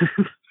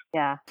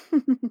 Yeah.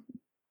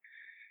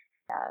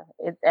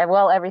 Yeah.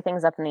 Well,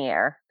 everything's up in the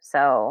air.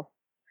 So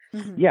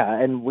Yeah,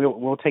 and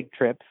we'll take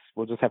trips.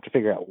 We'll just have to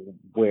figure out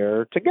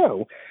where to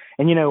go.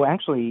 And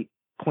actually,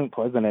 Point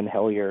Pleasant and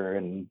Hellier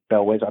and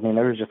Bellwether, I mean,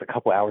 they're just a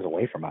couple hours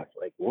away from us.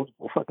 Like, we'll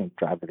fucking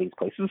drive to these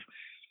places.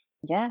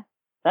 Yeah,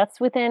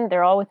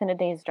 they're all within a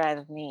day's drive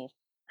of me.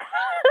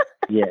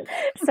 Yes.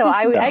 So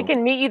I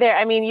can meet you there.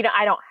 I mean,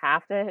 I don't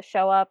have to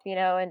show up,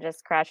 and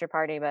just crash your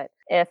party, but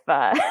if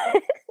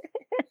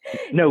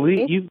No,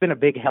 you've been a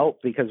big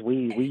help because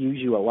we use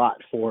you a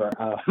lot for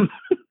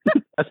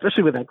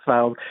especially with Hex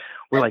Files.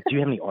 We're like, do you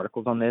have any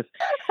articles on this?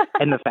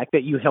 And the fact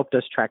that you helped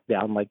us track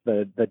down like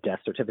the death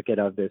certificate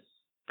of this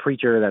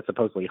preacher that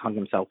supposedly hung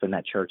himself in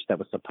that church that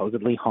was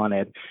supposedly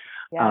haunted.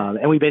 Yeah.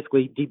 And we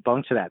basically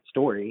debunked that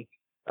story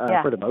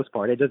for the most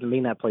part. It doesn't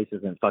mean that place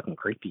isn't fucking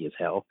creepy as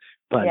hell,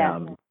 but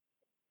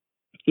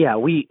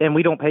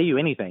we don't pay you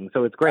anything,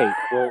 so it's great.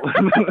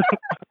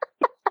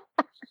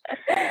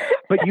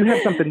 But you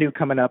have something new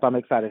coming up I'm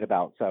excited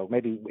about, so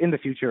maybe in the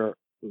future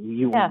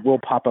will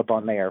pop up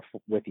on there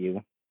with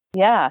you.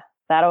 Yeah,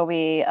 that'll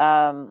be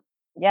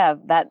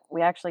that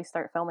we actually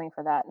start filming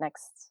for that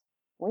next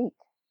week.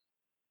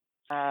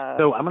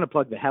 So I'm going to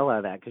plug the hell out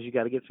of that because you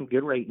got to get some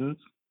good ratings.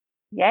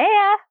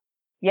 Yeah.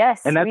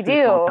 Yes, and that's we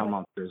do. Small Town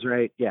Monsters,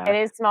 right? Yeah. It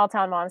is Small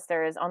Town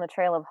Monsters on the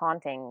Trail of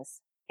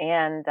Hauntings.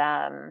 And,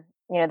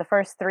 the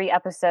first 3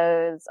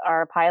 episodes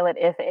are pilot.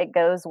 If it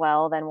goes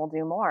well, then we'll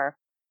do more.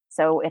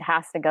 So it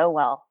has to go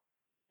well.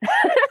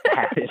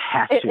 It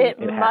has to. It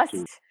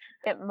must.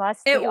 It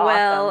must be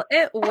awesome.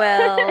 It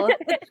will.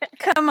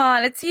 Come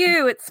on, it's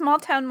you. It's Small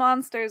Town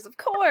Monsters, of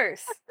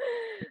course.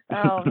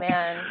 Oh,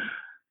 man.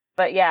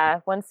 But yeah,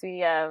 once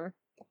we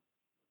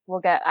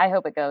I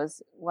hope it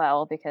goes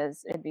well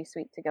because it'd be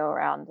sweet to go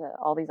around to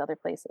all these other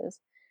places.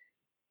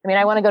 I mean,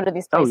 I want to go to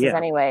these places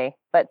anyway,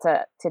 but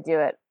to do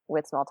it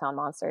with Small Town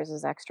Monsters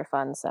is extra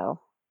fun. So,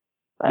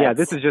 yeah,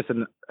 this is just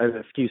an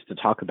excuse to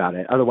talk about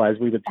it. Otherwise,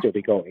 we would still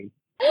be going.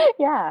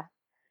 Yeah.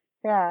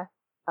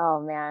 Oh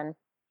man.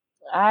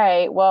 All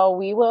right. Well,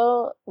 we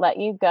will let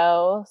you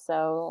go.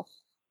 So,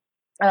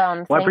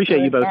 I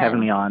appreciate you both having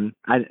me on.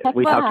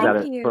 We talked about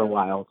it for a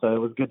while, so it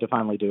was good to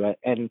finally do it.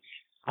 And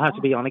I'll have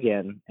to be on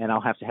again, and I'll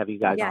have to have you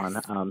guys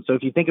on. So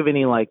if you think of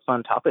any like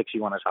fun topics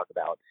you want to talk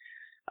about,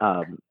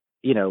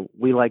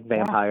 we like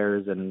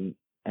vampires and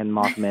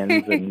Mothmen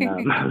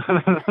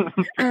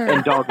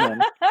and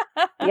dogmen.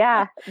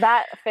 Yeah,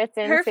 that fits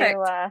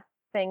into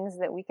things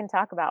that we can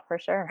talk about for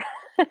sure.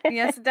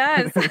 Yes, it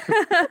does.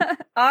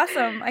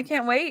 Awesome. I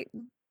can't wait.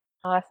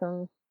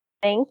 Awesome.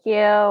 Thank you.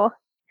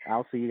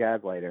 I'll see you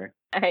guys later.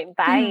 All right.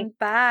 Bye.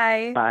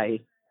 Bye.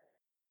 Bye.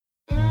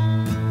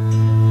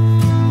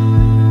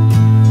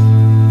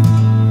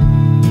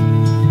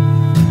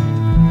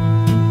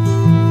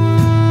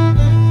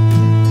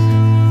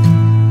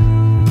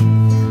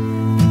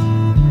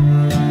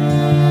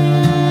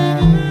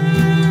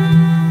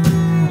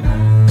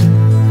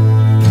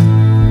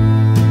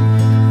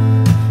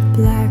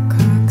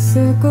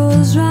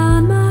 Circles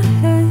round my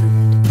head,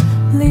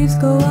 leaves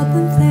go up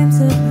in flames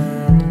of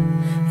red,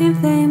 in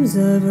flames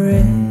of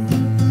red.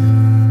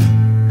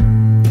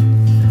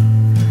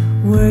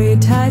 Worry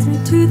ties me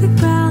to the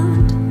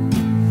ground,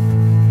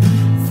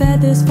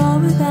 feathers fall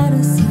without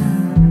a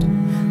sound,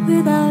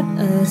 without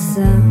a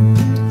sound.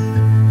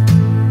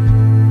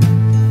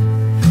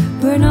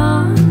 Burn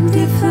on,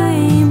 dear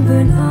flame,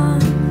 burn on,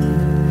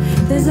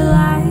 there's a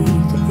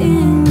light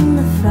in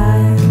the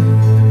fire.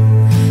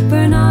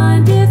 Burn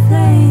on, dear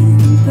flame,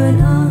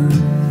 burn on.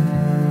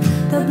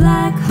 The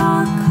black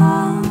heart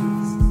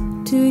calls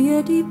to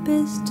your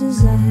deepest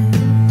desire.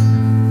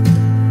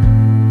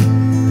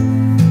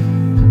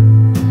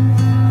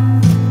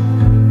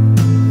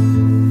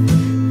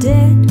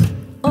 Dead,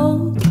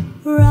 old,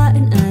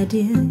 rotten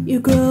idea. You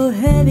grow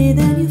heavy,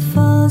 then you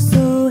fall,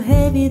 so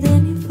heavy,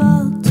 then you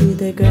fall to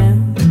the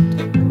ground.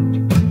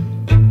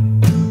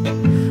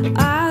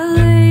 I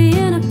lay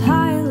in a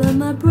pile of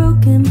my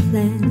broken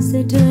plans.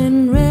 They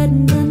turn red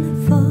and then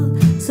they fall,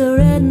 so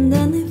red and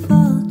then they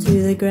fall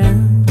to the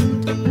ground.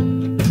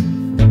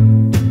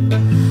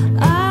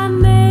 I'm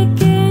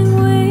making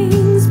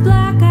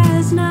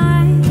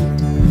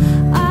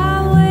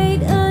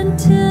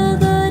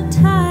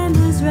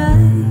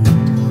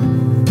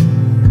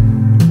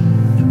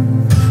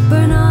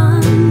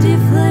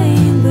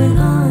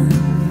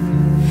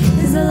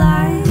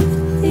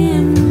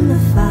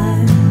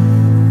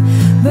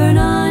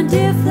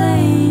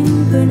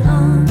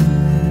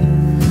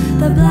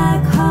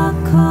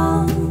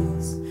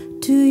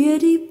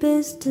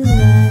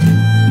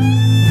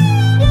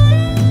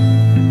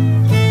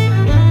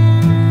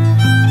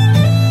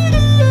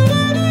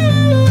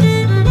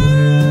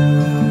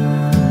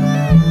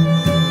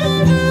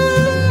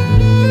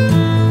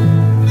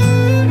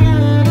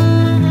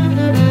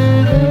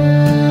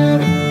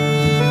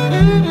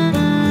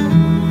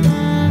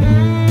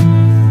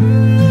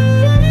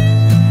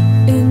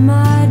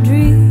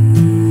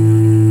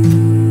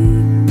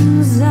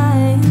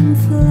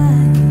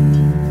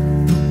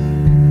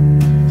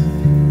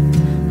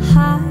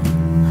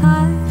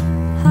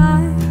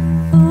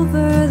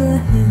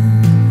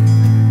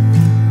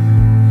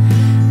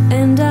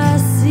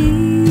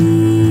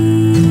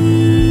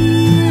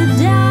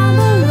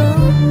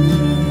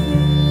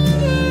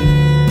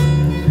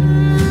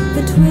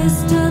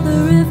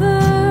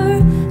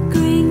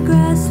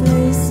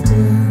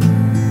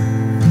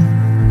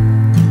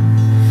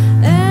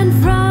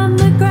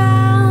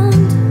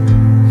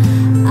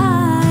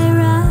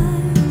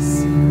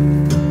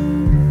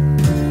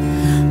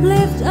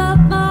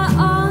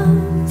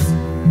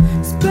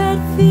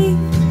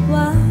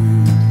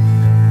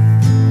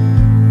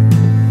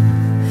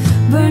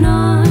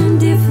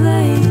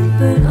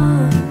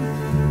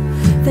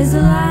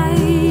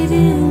light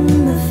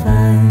in the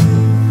fire.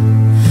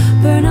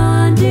 Burn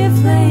on, dear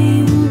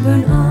flame,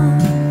 burn on.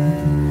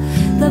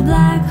 The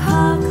black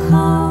heart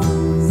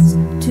calls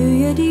to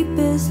your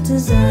deepest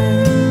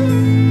desire.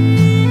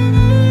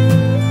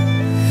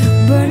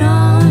 Burn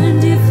on,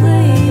 dear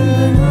flame,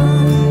 burn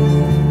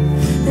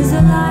on. There's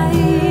a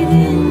light